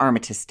it with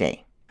Armistice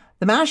Day.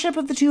 The mashup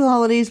of the two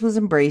holidays was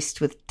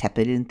embraced with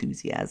tepid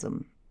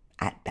enthusiasm,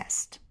 at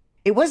best.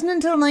 It wasn't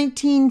until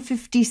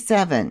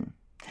 1957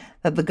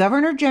 that the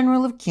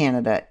Governor-General of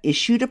Canada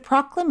issued a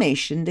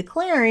proclamation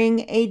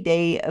declaring a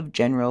day of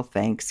general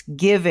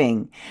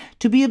thanksgiving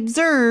to be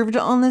observed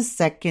on the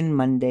second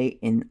Monday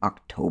in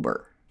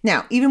October.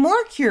 Now, even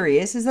more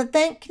curious is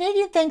that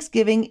Canadian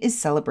Thanksgiving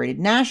is celebrated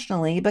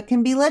nationally, but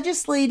can be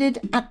legislated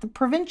at the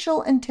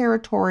provincial and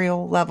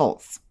territorial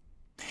levels.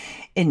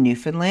 In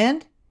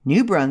Newfoundland,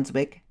 New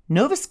Brunswick,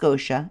 Nova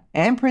Scotia,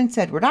 and Prince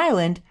Edward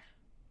Island,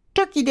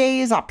 Turkey Day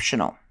is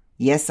optional.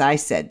 Yes, I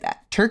said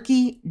that.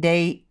 Turkey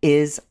Day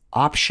is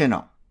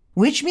optional.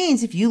 Which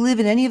means if you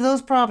live in any of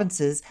those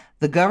provinces,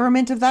 the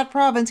government of that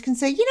province can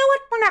say, you know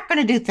what, we're not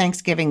going to do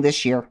Thanksgiving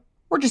this year.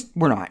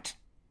 We're not.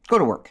 Go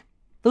to work.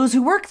 Those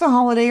who work the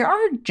holiday are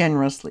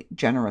generously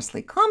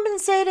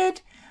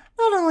compensated.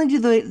 Not only do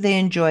they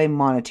enjoy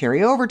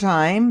monetary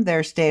overtime,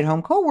 their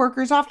stay-at-home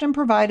co-workers often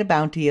provide a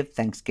bounty of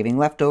Thanksgiving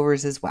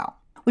leftovers as well.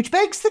 Which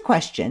begs the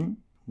question,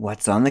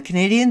 what's on the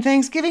Canadian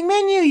Thanksgiving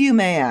menu, you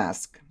may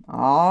ask?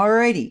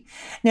 Alrighty.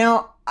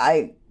 Now,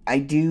 I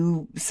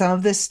do some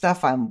of this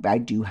stuff I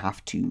do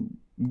have to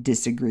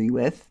disagree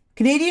with.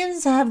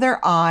 Canadians have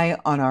their eye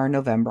on our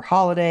November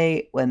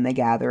holiday when they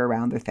gather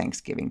around their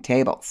Thanksgiving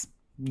tables.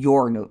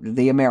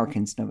 The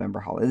Americans' November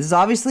holiday. This is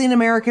obviously an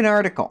American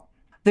article.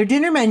 Their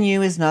dinner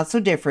menu is not so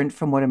different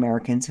from what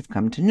Americans have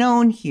come to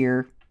know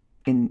here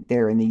in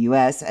the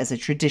U.S. as a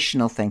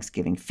traditional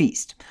Thanksgiving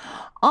feast.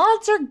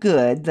 Odds are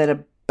good that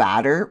a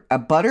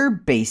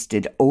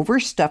butter-basted,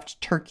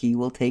 overstuffed turkey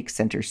will take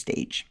center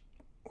stage,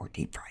 or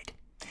deep fried.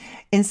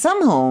 In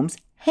some homes,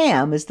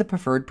 ham is the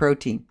preferred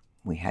protein.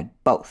 We had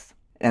both.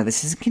 Now,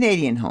 this is a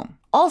Canadian home.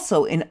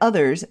 Also, in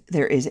others,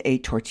 there is a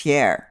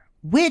tourtière,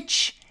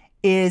 which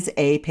is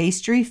a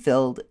pastry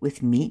filled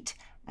with meat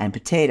and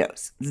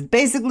potatoes. It's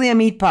basically a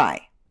meat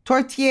pie.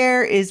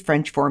 Tourtière is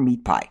French for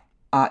meat pie.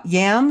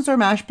 Yams or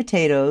mashed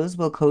potatoes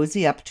will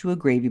cozy up to a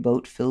gravy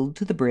boat filled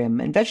to the brim,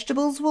 and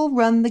vegetables will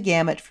run the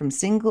gamut from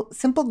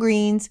simple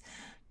greens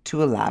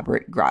to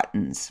elaborate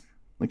gratins,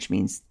 which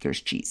means there's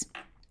cheese.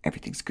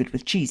 Everything's good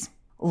with cheese.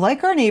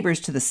 Like our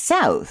neighbors to the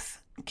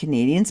south,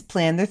 Canadians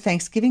plan their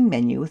Thanksgiving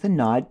menu with a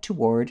nod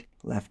toward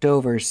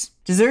leftovers.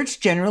 Desserts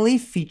generally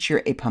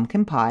feature a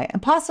pumpkin pie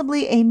and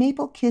possibly a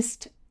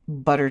maple-kissed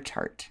butter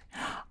tart.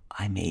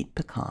 I made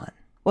pecan.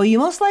 While you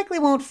most likely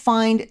won't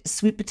find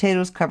sweet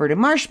potatoes covered in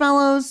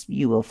marshmallows,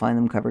 you will find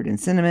them covered in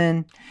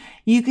cinnamon.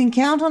 You can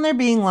count on there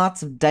being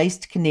lots of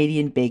diced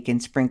Canadian bacon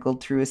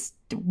sprinkled through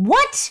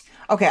what?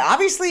 Okay,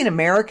 obviously an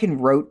American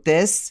wrote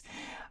this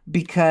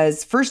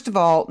because, first of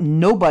all,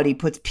 nobody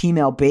puts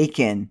female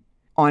bacon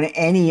on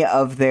any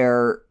of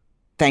their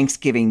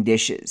Thanksgiving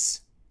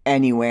dishes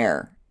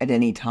anywhere at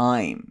any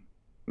time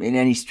in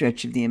any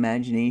stretch of the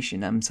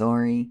imagination. I'm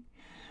sorry.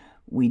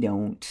 We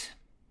don't.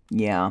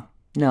 Yeah.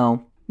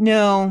 No.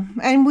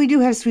 And we do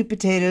have sweet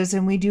potatoes,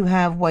 and we do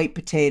have white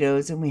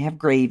potatoes, and we have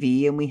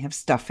gravy, and we have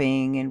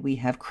stuffing, and we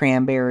have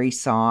cranberry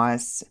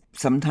sauce.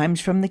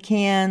 Sometimes from the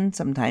can.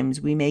 Sometimes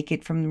we make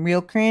it from the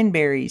real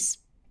cranberries.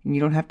 And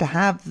you don't have to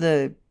have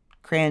the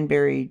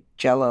cranberry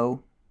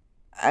jello.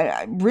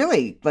 I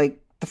really, the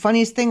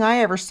funniest thing I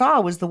ever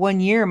saw was the one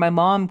year my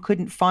mom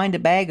couldn't find a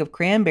bag of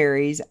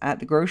cranberries at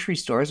the grocery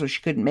store, so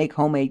she couldn't make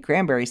homemade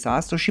cranberry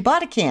sauce. So she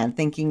bought a can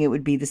thinking it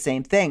would be the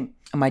same thing.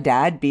 And my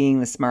dad, being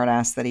the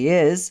smartass that he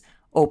is,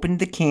 opened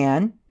the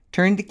can,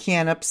 turned the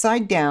can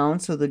upside down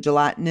so the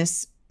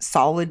gelatinous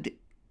solid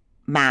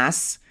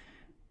mass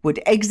would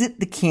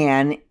exit the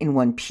can in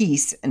one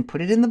piece and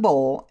put it in the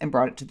bowl and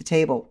brought it to the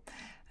table.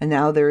 And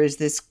now there is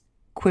this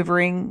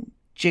quivering,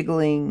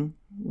 jiggling,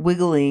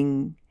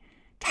 wiggling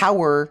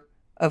tower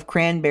of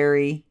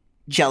cranberry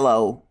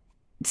jello,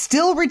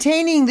 still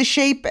retaining the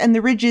shape and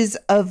the ridges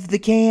of the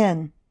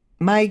can.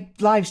 My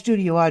live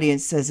studio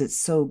audience says it's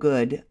so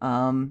good.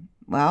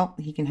 Well,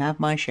 he can have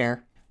my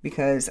share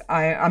because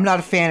I'm not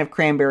a fan of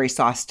cranberry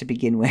sauce to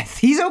begin with.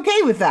 He's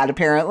okay with that,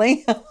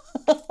 apparently.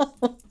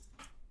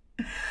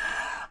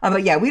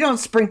 But yeah, we don't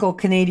sprinkle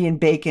Canadian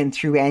bacon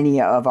through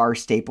any of our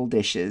staple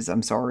dishes.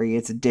 I'm sorry,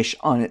 it's a dish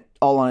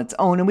all on its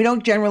own, and we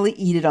don't generally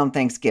eat it on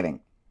Thanksgiving.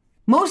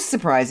 Most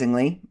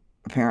surprisingly,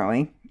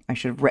 apparently, I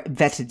should have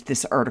vetted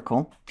this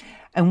article,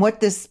 and what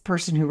this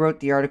person who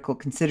wrote the article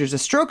considers a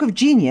stroke of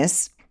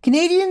genius,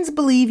 Canadians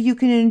believe you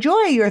can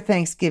enjoy your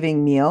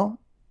Thanksgiving meal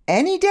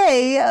any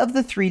day of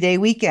the 3-day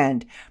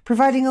weekend,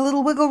 providing a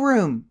little wiggle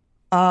room.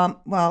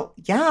 Well,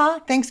 yeah,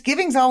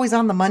 Thanksgiving's always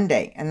on the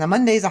Monday, and the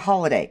Monday's a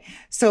holiday.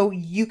 So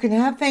you can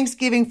have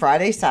Thanksgiving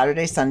Friday,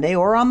 Saturday, Sunday,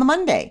 or on the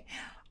Monday.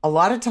 A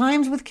lot of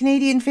times with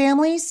Canadian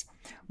families,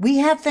 we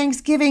have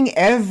Thanksgiving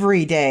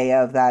every day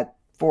of that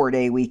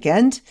 4-day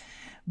weekend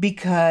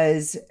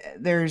because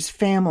there's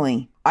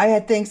family. I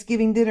had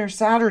Thanksgiving dinner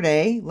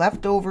Saturday,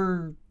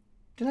 leftover.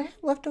 Did I have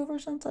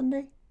leftovers on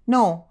Sunday?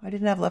 No, I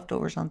didn't have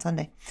leftovers on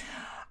Sunday.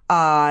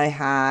 I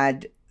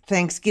had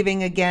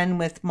Thanksgiving again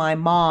with my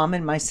mom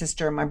and my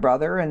sister and my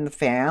brother and the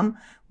fam.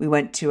 We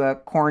went to a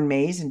corn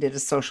maze and did a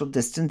social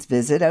distance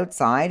visit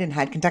outside and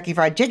had Kentucky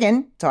Fried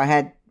Chicken. So I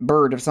had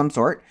bird of some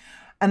sort.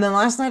 And then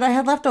last night I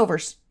had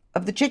leftovers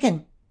of the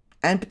chicken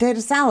and potato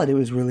salad. It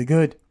was really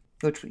good.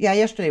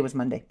 Yesterday was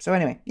Monday. So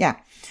anyway, yeah.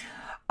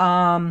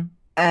 And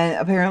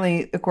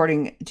apparently,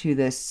 according to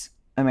this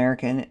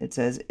American, it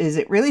says, is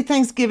it really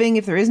Thanksgiving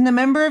if there isn't a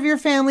member of your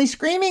family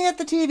screaming at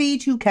the TV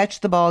to catch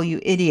the ball, you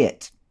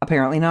idiot?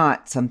 Apparently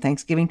not. Some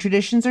Thanksgiving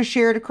traditions are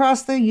shared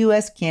across the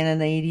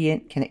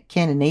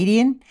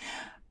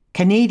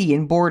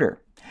U.S.-Canadian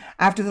border.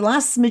 After the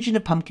last smidgen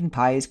of pumpkin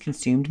pie is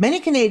consumed, many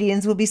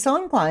Canadians will be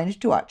so inclined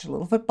to watch a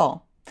little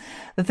football.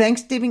 The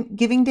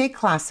Thanksgiving Day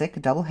Classic,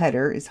 a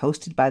doubleheader, is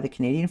hosted by the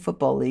Canadian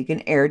Football League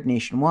and aired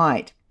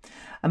nationwide.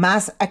 A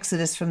mass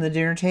exodus from the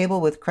dinner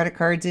table with credit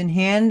cards in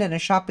hand and a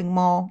shopping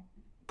mall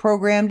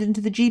programmed into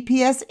the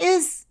GPS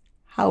is,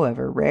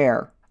 however,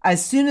 rare.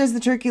 As soon as the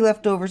turkey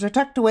leftovers are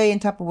tucked away in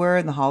Tupperware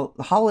and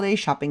the holiday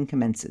shopping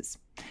commences.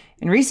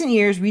 In recent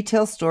years,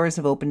 retail stores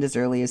have opened as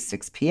early as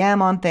 6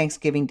 p.m. on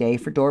Thanksgiving Day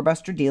for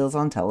doorbuster deals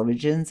on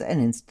televisions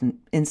and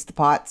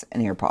Instapots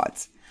and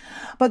AirPods.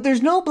 But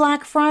there's no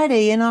Black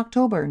Friday in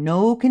October,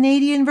 no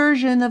Canadian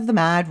version of the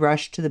mad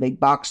rush to the big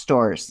box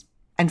stores.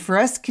 And for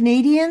us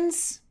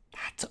Canadians,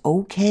 that's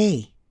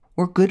okay.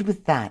 We're good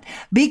with that.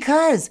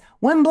 Because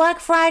when Black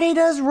Friday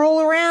does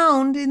roll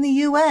around in the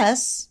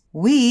U.S.,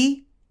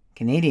 we,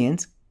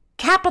 Canadians,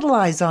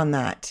 capitalize on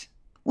that.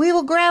 We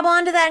will grab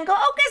onto that and go,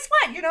 oh, guess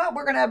what? You know what?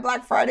 We're going to have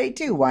Black Friday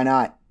too. Why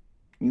not?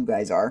 You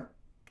guys are.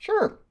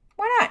 Sure.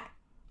 Why not?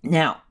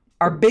 Now,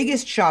 our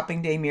biggest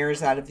shopping day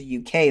mirrors out of the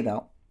UK,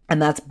 though.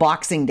 And that's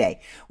Boxing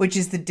Day, which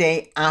is the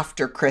day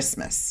after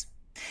Christmas.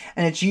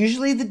 And it's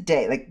usually the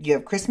day, like you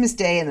have Christmas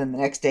Day and then the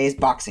next day is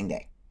Boxing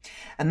Day.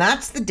 And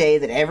that's the day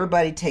that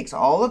everybody takes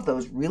all of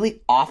those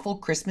really awful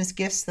Christmas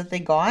gifts that they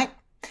got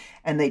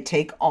and they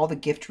take all the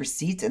gift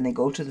receipts and they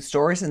go to the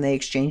stores and they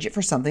exchange it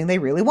for something they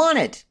really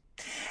wanted.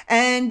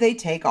 And they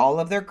take all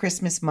of their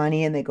Christmas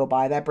money and they go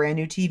buy that brand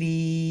new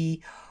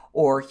TV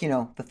or, you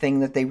know, the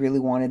thing that they really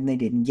wanted and they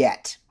didn't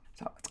get.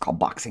 So it's called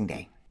Boxing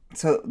Day.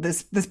 So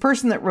this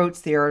person that wrote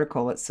the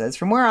article, it says,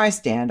 from where I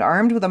stand,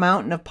 armed with a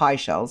mountain of pie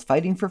shells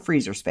fighting for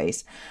freezer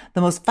space,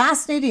 the most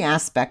fascinating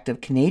aspect of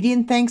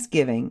Canadian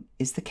Thanksgiving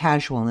is the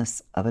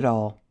casualness of it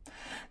all.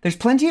 There's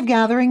plenty of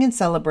gathering and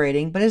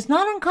celebrating, but it's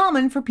not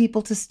uncommon for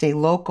people to stay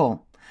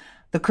local.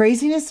 The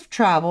craziness of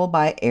travel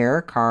by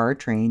air, car,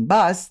 train,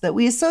 bus that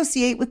we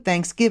associate with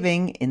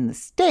Thanksgiving in the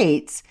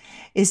States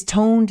is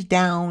toned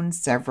down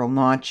several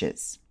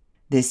notches.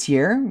 This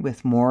year,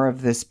 with more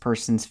of this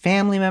person's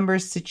family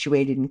members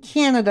situated in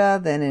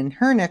Canada than in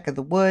her neck of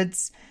the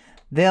woods,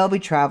 they'll be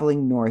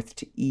traveling north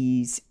to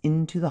ease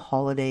into the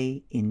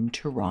holiday in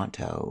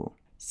Toronto.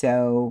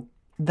 So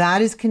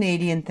that is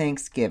Canadian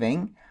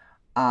Thanksgiving.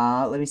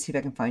 Let me see if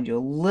I can find you a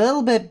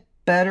little bit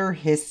better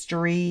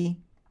history.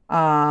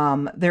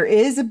 There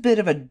is a bit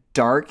of a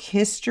dark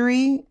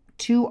history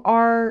to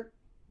our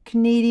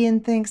Canadian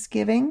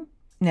Thanksgiving.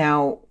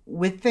 Now,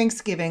 with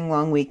Thanksgiving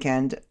long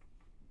weekend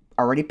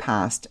already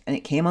passed, and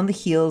it came on the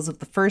heels of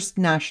the first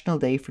National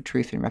Day for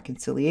Truth and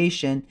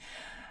Reconciliation,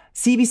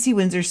 CBC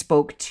Windsor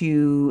spoke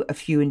to a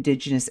few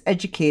Indigenous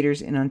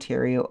educators in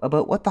Ontario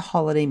about what the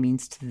holiday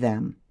means to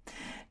them.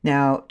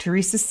 Now,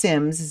 Teresa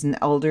Sims is an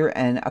elder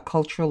and a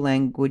cultural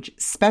language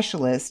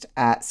specialist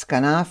at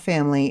Skaana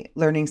Family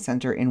Learning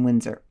Centre in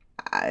Windsor.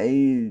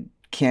 I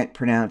can't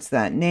pronounce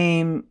that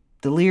name.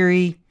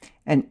 Deliri,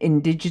 an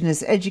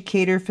Indigenous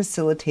educator,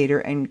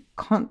 facilitator, and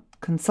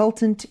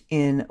consultant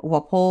in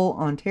Walpole,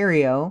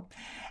 Ontario,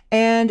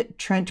 and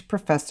Trent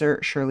Professor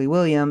Shirley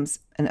Williams,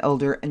 an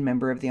elder and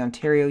member of the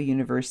Ontario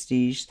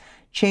University's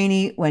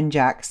Cheney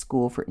Wenjack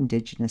School for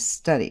Indigenous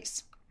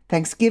Studies.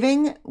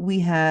 Thanksgiving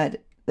we had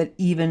that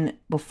even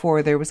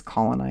before there was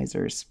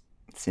colonizers,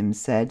 Sims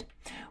said.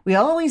 We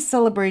always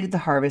celebrated the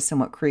harvest and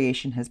what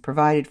creation has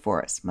provided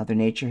for us. Mother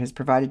Nature has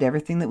provided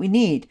everything that we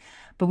need,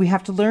 but we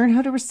have to learn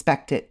how to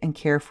respect it and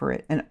care for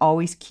it and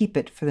always keep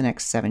it for the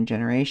next 7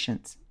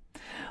 generations.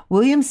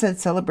 Williams said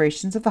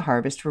celebrations of the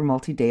harvest were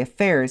multi-day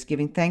affairs,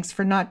 giving thanks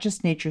for not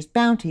just nature's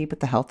bounty,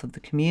 but the health of the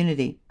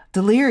community.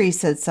 Deliri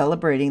said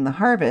celebrating the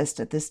harvest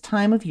at this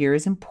time of year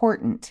is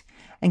important,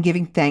 and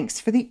giving thanks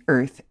for the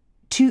earth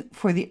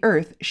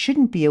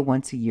shouldn't be a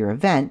once-a-year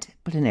event,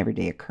 but an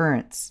everyday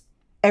occurrence.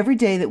 Every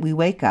day that we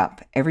wake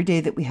up, every day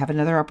that we have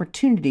another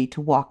opportunity to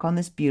walk on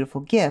this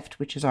beautiful gift,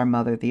 which is our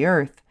mother, the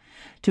earth,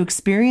 to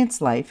experience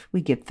life,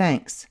 we give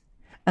thanks.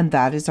 And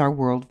that is our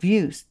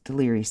worldview,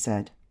 Deliri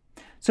said.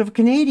 So for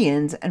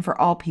Canadians and for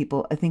all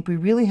people, I think we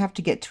really have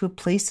to get to a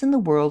place in the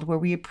world where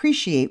we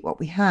appreciate what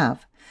we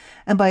have.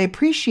 And by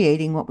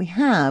appreciating what we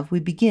have,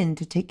 we begin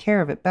to take care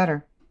of it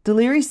better.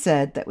 Deliri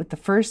said that with the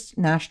first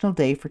National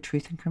Day for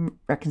Truth and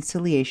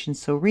Reconciliation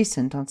so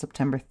recent on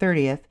September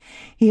 30th,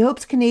 he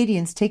hopes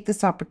Canadians take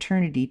this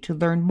opportunity to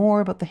learn more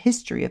about the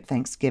history of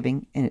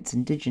Thanksgiving and its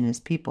Indigenous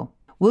people.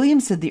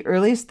 Williams said the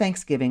earliest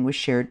Thanksgiving was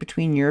shared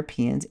between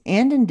Europeans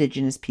and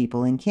Indigenous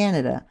people in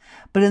Canada,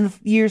 but in the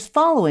years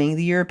following,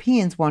 the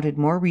Europeans wanted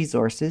more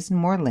resources and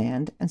more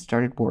land and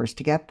started wars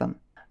to get them.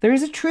 There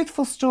is a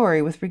truthful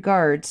story with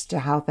regards to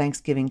how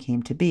Thanksgiving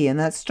came to be, and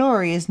that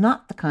story is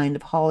not the kind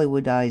of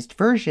Hollywoodized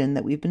version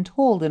that we've been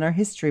told in our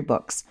history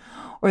books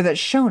or that's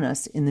shown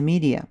us in the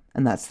media,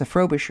 and that's the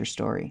Frobisher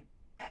story.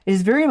 It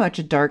is very much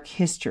a dark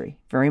history,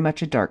 very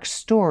much a dark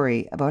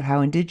story about how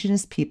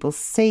Indigenous people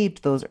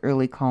saved those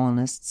early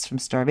colonists from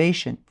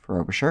starvation,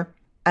 Frobisher,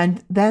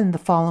 and then the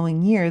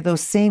following year,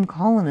 those same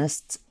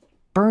colonists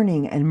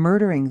burning and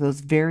murdering those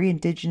very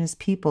Indigenous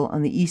people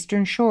on the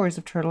eastern shores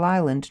of Turtle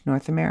Island,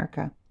 North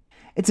America.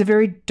 It's a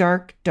very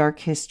dark, dark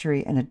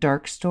history and a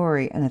dark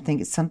story, and I think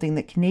it's something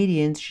that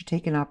Canadians should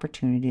take an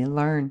opportunity to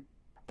learn.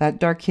 That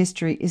dark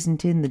history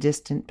isn't in the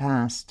distant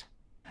past.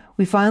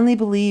 They finally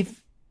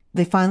believe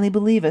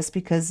us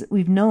because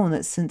we've known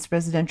that since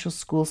residential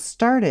schools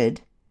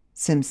started,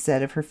 Sims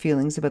said of her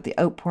feelings about the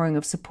outpouring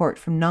of support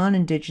from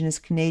non-Indigenous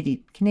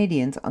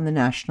Canadians on the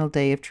National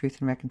Day of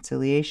Truth and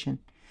Reconciliation.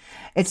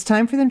 It's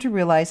time for them to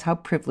realize how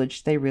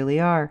privileged they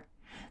really are.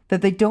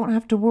 That they don't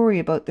have to worry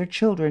about their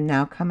children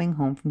now coming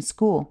home from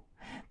school.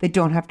 They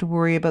don't have to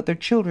worry about their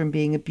children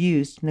being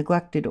abused,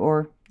 neglected,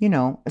 or,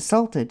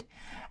 assaulted,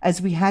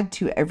 as we had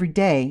to every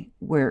day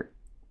where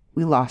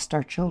we lost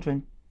our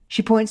children.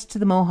 She points to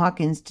the Mohawk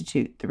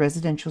Institute, the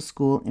residential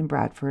school in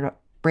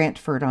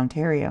Brantford,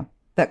 Ontario,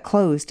 that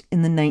closed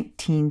in the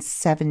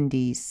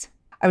 1970s.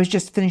 I was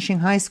just finishing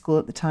high school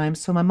at the time,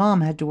 so my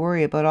mom had to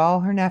worry about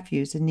all her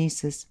nephews and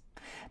nieces.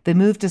 They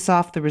moved us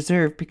off the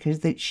reserve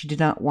because she did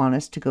not want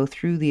us to go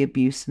through the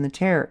abuse and the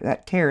terror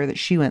that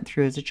she went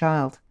through as a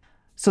child.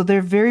 So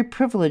they're very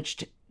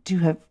privileged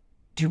to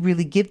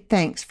really give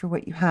thanks for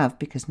what you have,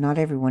 because not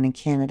everyone in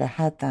Canada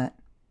had that.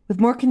 With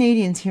more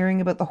Canadians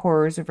hearing about the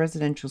horrors of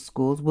residential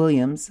schools,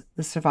 Williams,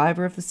 the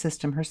survivor of the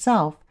system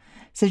herself,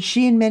 said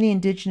she and many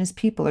Indigenous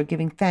people are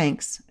giving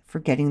thanks for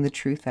getting the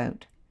truth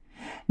out.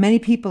 Many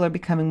people are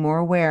becoming more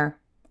aware.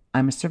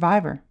 I'm a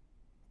survivor.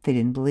 They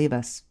didn't believe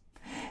us.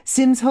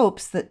 Sims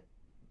hopes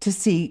to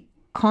see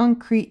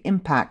concrete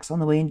impacts on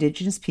the way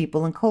Indigenous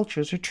people and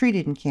cultures are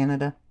treated in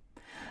Canada.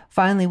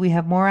 Finally, we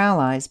have more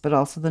allies, but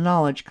also the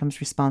knowledge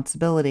comes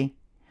responsibility.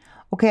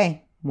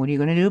 Okay, what are you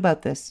going to do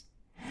about this?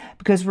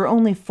 Because we're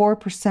only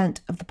 4%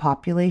 of the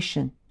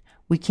population.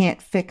 We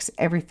can't fix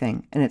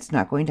everything, and it's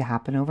not going to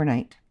happen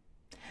overnight.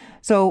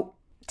 So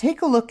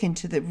take a look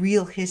into the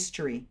real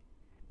history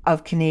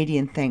of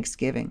Canadian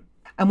Thanksgiving.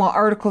 And while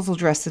articles will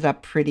dress it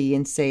up pretty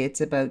and say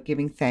it's about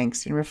giving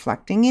thanks and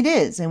reflecting, it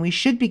is. And we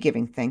should be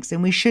giving thanks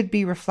and we should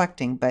be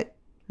reflecting. But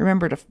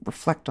remember to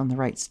reflect on the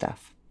right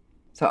stuff.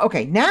 So,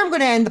 okay, now I'm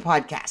going to end the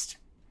podcast.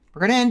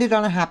 We're going to end it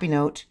on a happy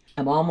note.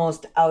 I'm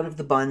almost out of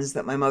the buns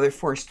that my mother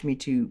forced me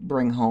to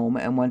bring home.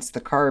 And once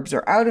the carbs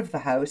are out of the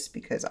house,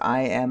 because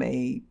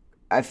I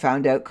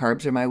found out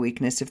carbs are my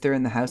weakness. If they're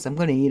in the house, I'm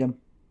going to eat them.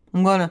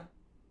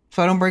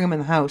 So I don't bring them in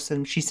the house.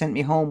 And she sent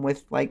me home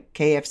with like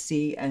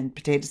KFC and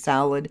potato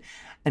salad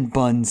and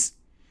buns.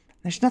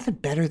 There's nothing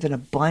better than a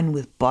bun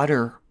with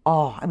butter.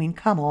 Oh, I mean,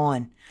 come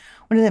on.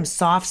 One of them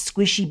soft,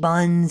 squishy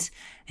buns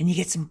and you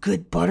get some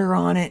good butter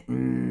on it.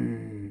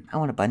 I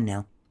want a bun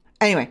now.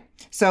 Anyway,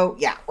 so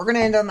yeah, we're going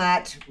to end on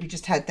that. We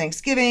just had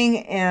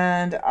Thanksgiving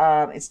and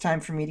it's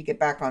time for me to get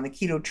back on the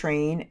keto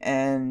train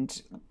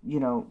and,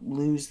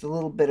 lose the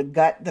little bit of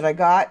gut that I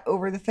got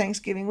over the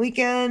Thanksgiving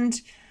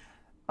weekend.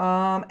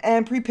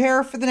 And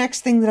prepare for the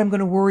next thing that I'm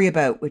going to worry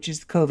about, which is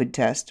the COVID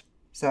test.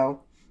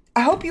 So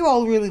I hope you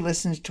all really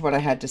listened to what I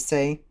had to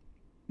say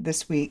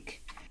this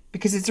week,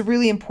 because it's a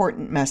really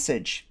important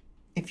message.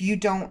 If you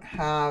don't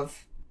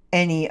have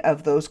any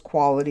of those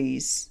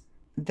qualities,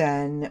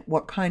 then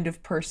what kind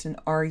of person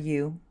are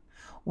you?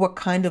 What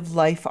kind of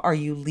life are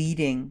you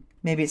leading?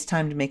 Maybe it's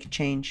time to make a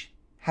change.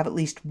 Have at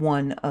least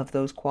one of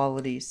those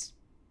qualities.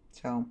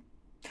 So,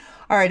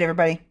 all right,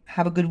 everybody,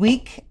 have a good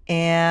week,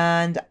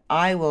 and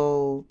I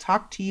will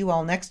talk to you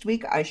all next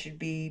week. I should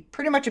be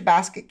pretty much a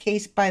basket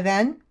case by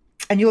then,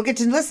 and you'll get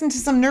to listen to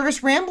some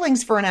nervous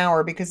ramblings for an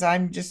hour because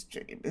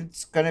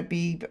it's going to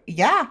be,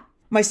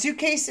 My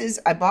suitcase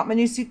I bought my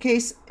new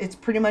suitcase. It's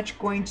pretty much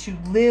going to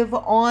live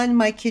on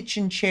my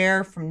kitchen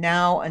chair from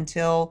now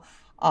until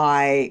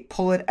I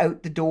pull it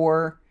out the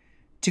door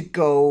to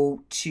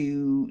go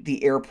to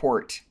the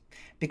airport.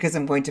 Because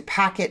I'm going to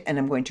pack it and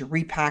I'm going to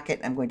repack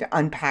it. I'm going to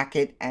unpack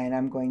it and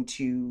I'm going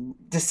to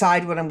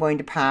decide what I'm going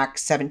to pack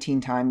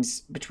 17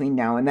 times between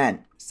now and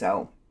then.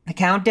 So the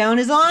countdown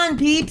is on,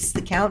 peeps.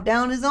 The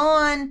countdown is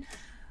on.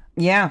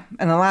 Yeah.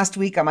 And the last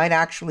week I might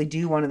actually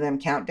do one of them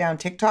countdown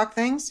TikTok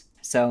things.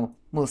 So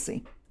we'll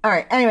see. All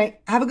right. Anyway,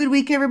 have a good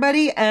week,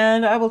 everybody.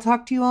 And I will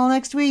talk to you all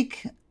next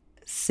week.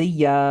 See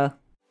ya.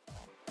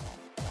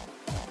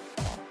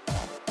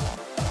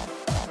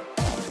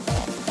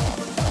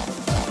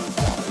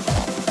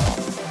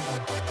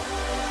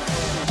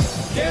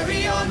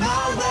 Carry on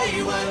my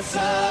wayward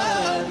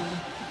son.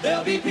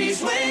 There'll be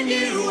peace when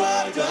you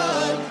are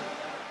done.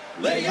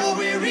 Lay your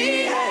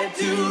weary head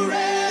to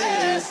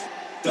rest.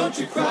 Don't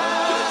you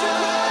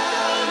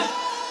cry.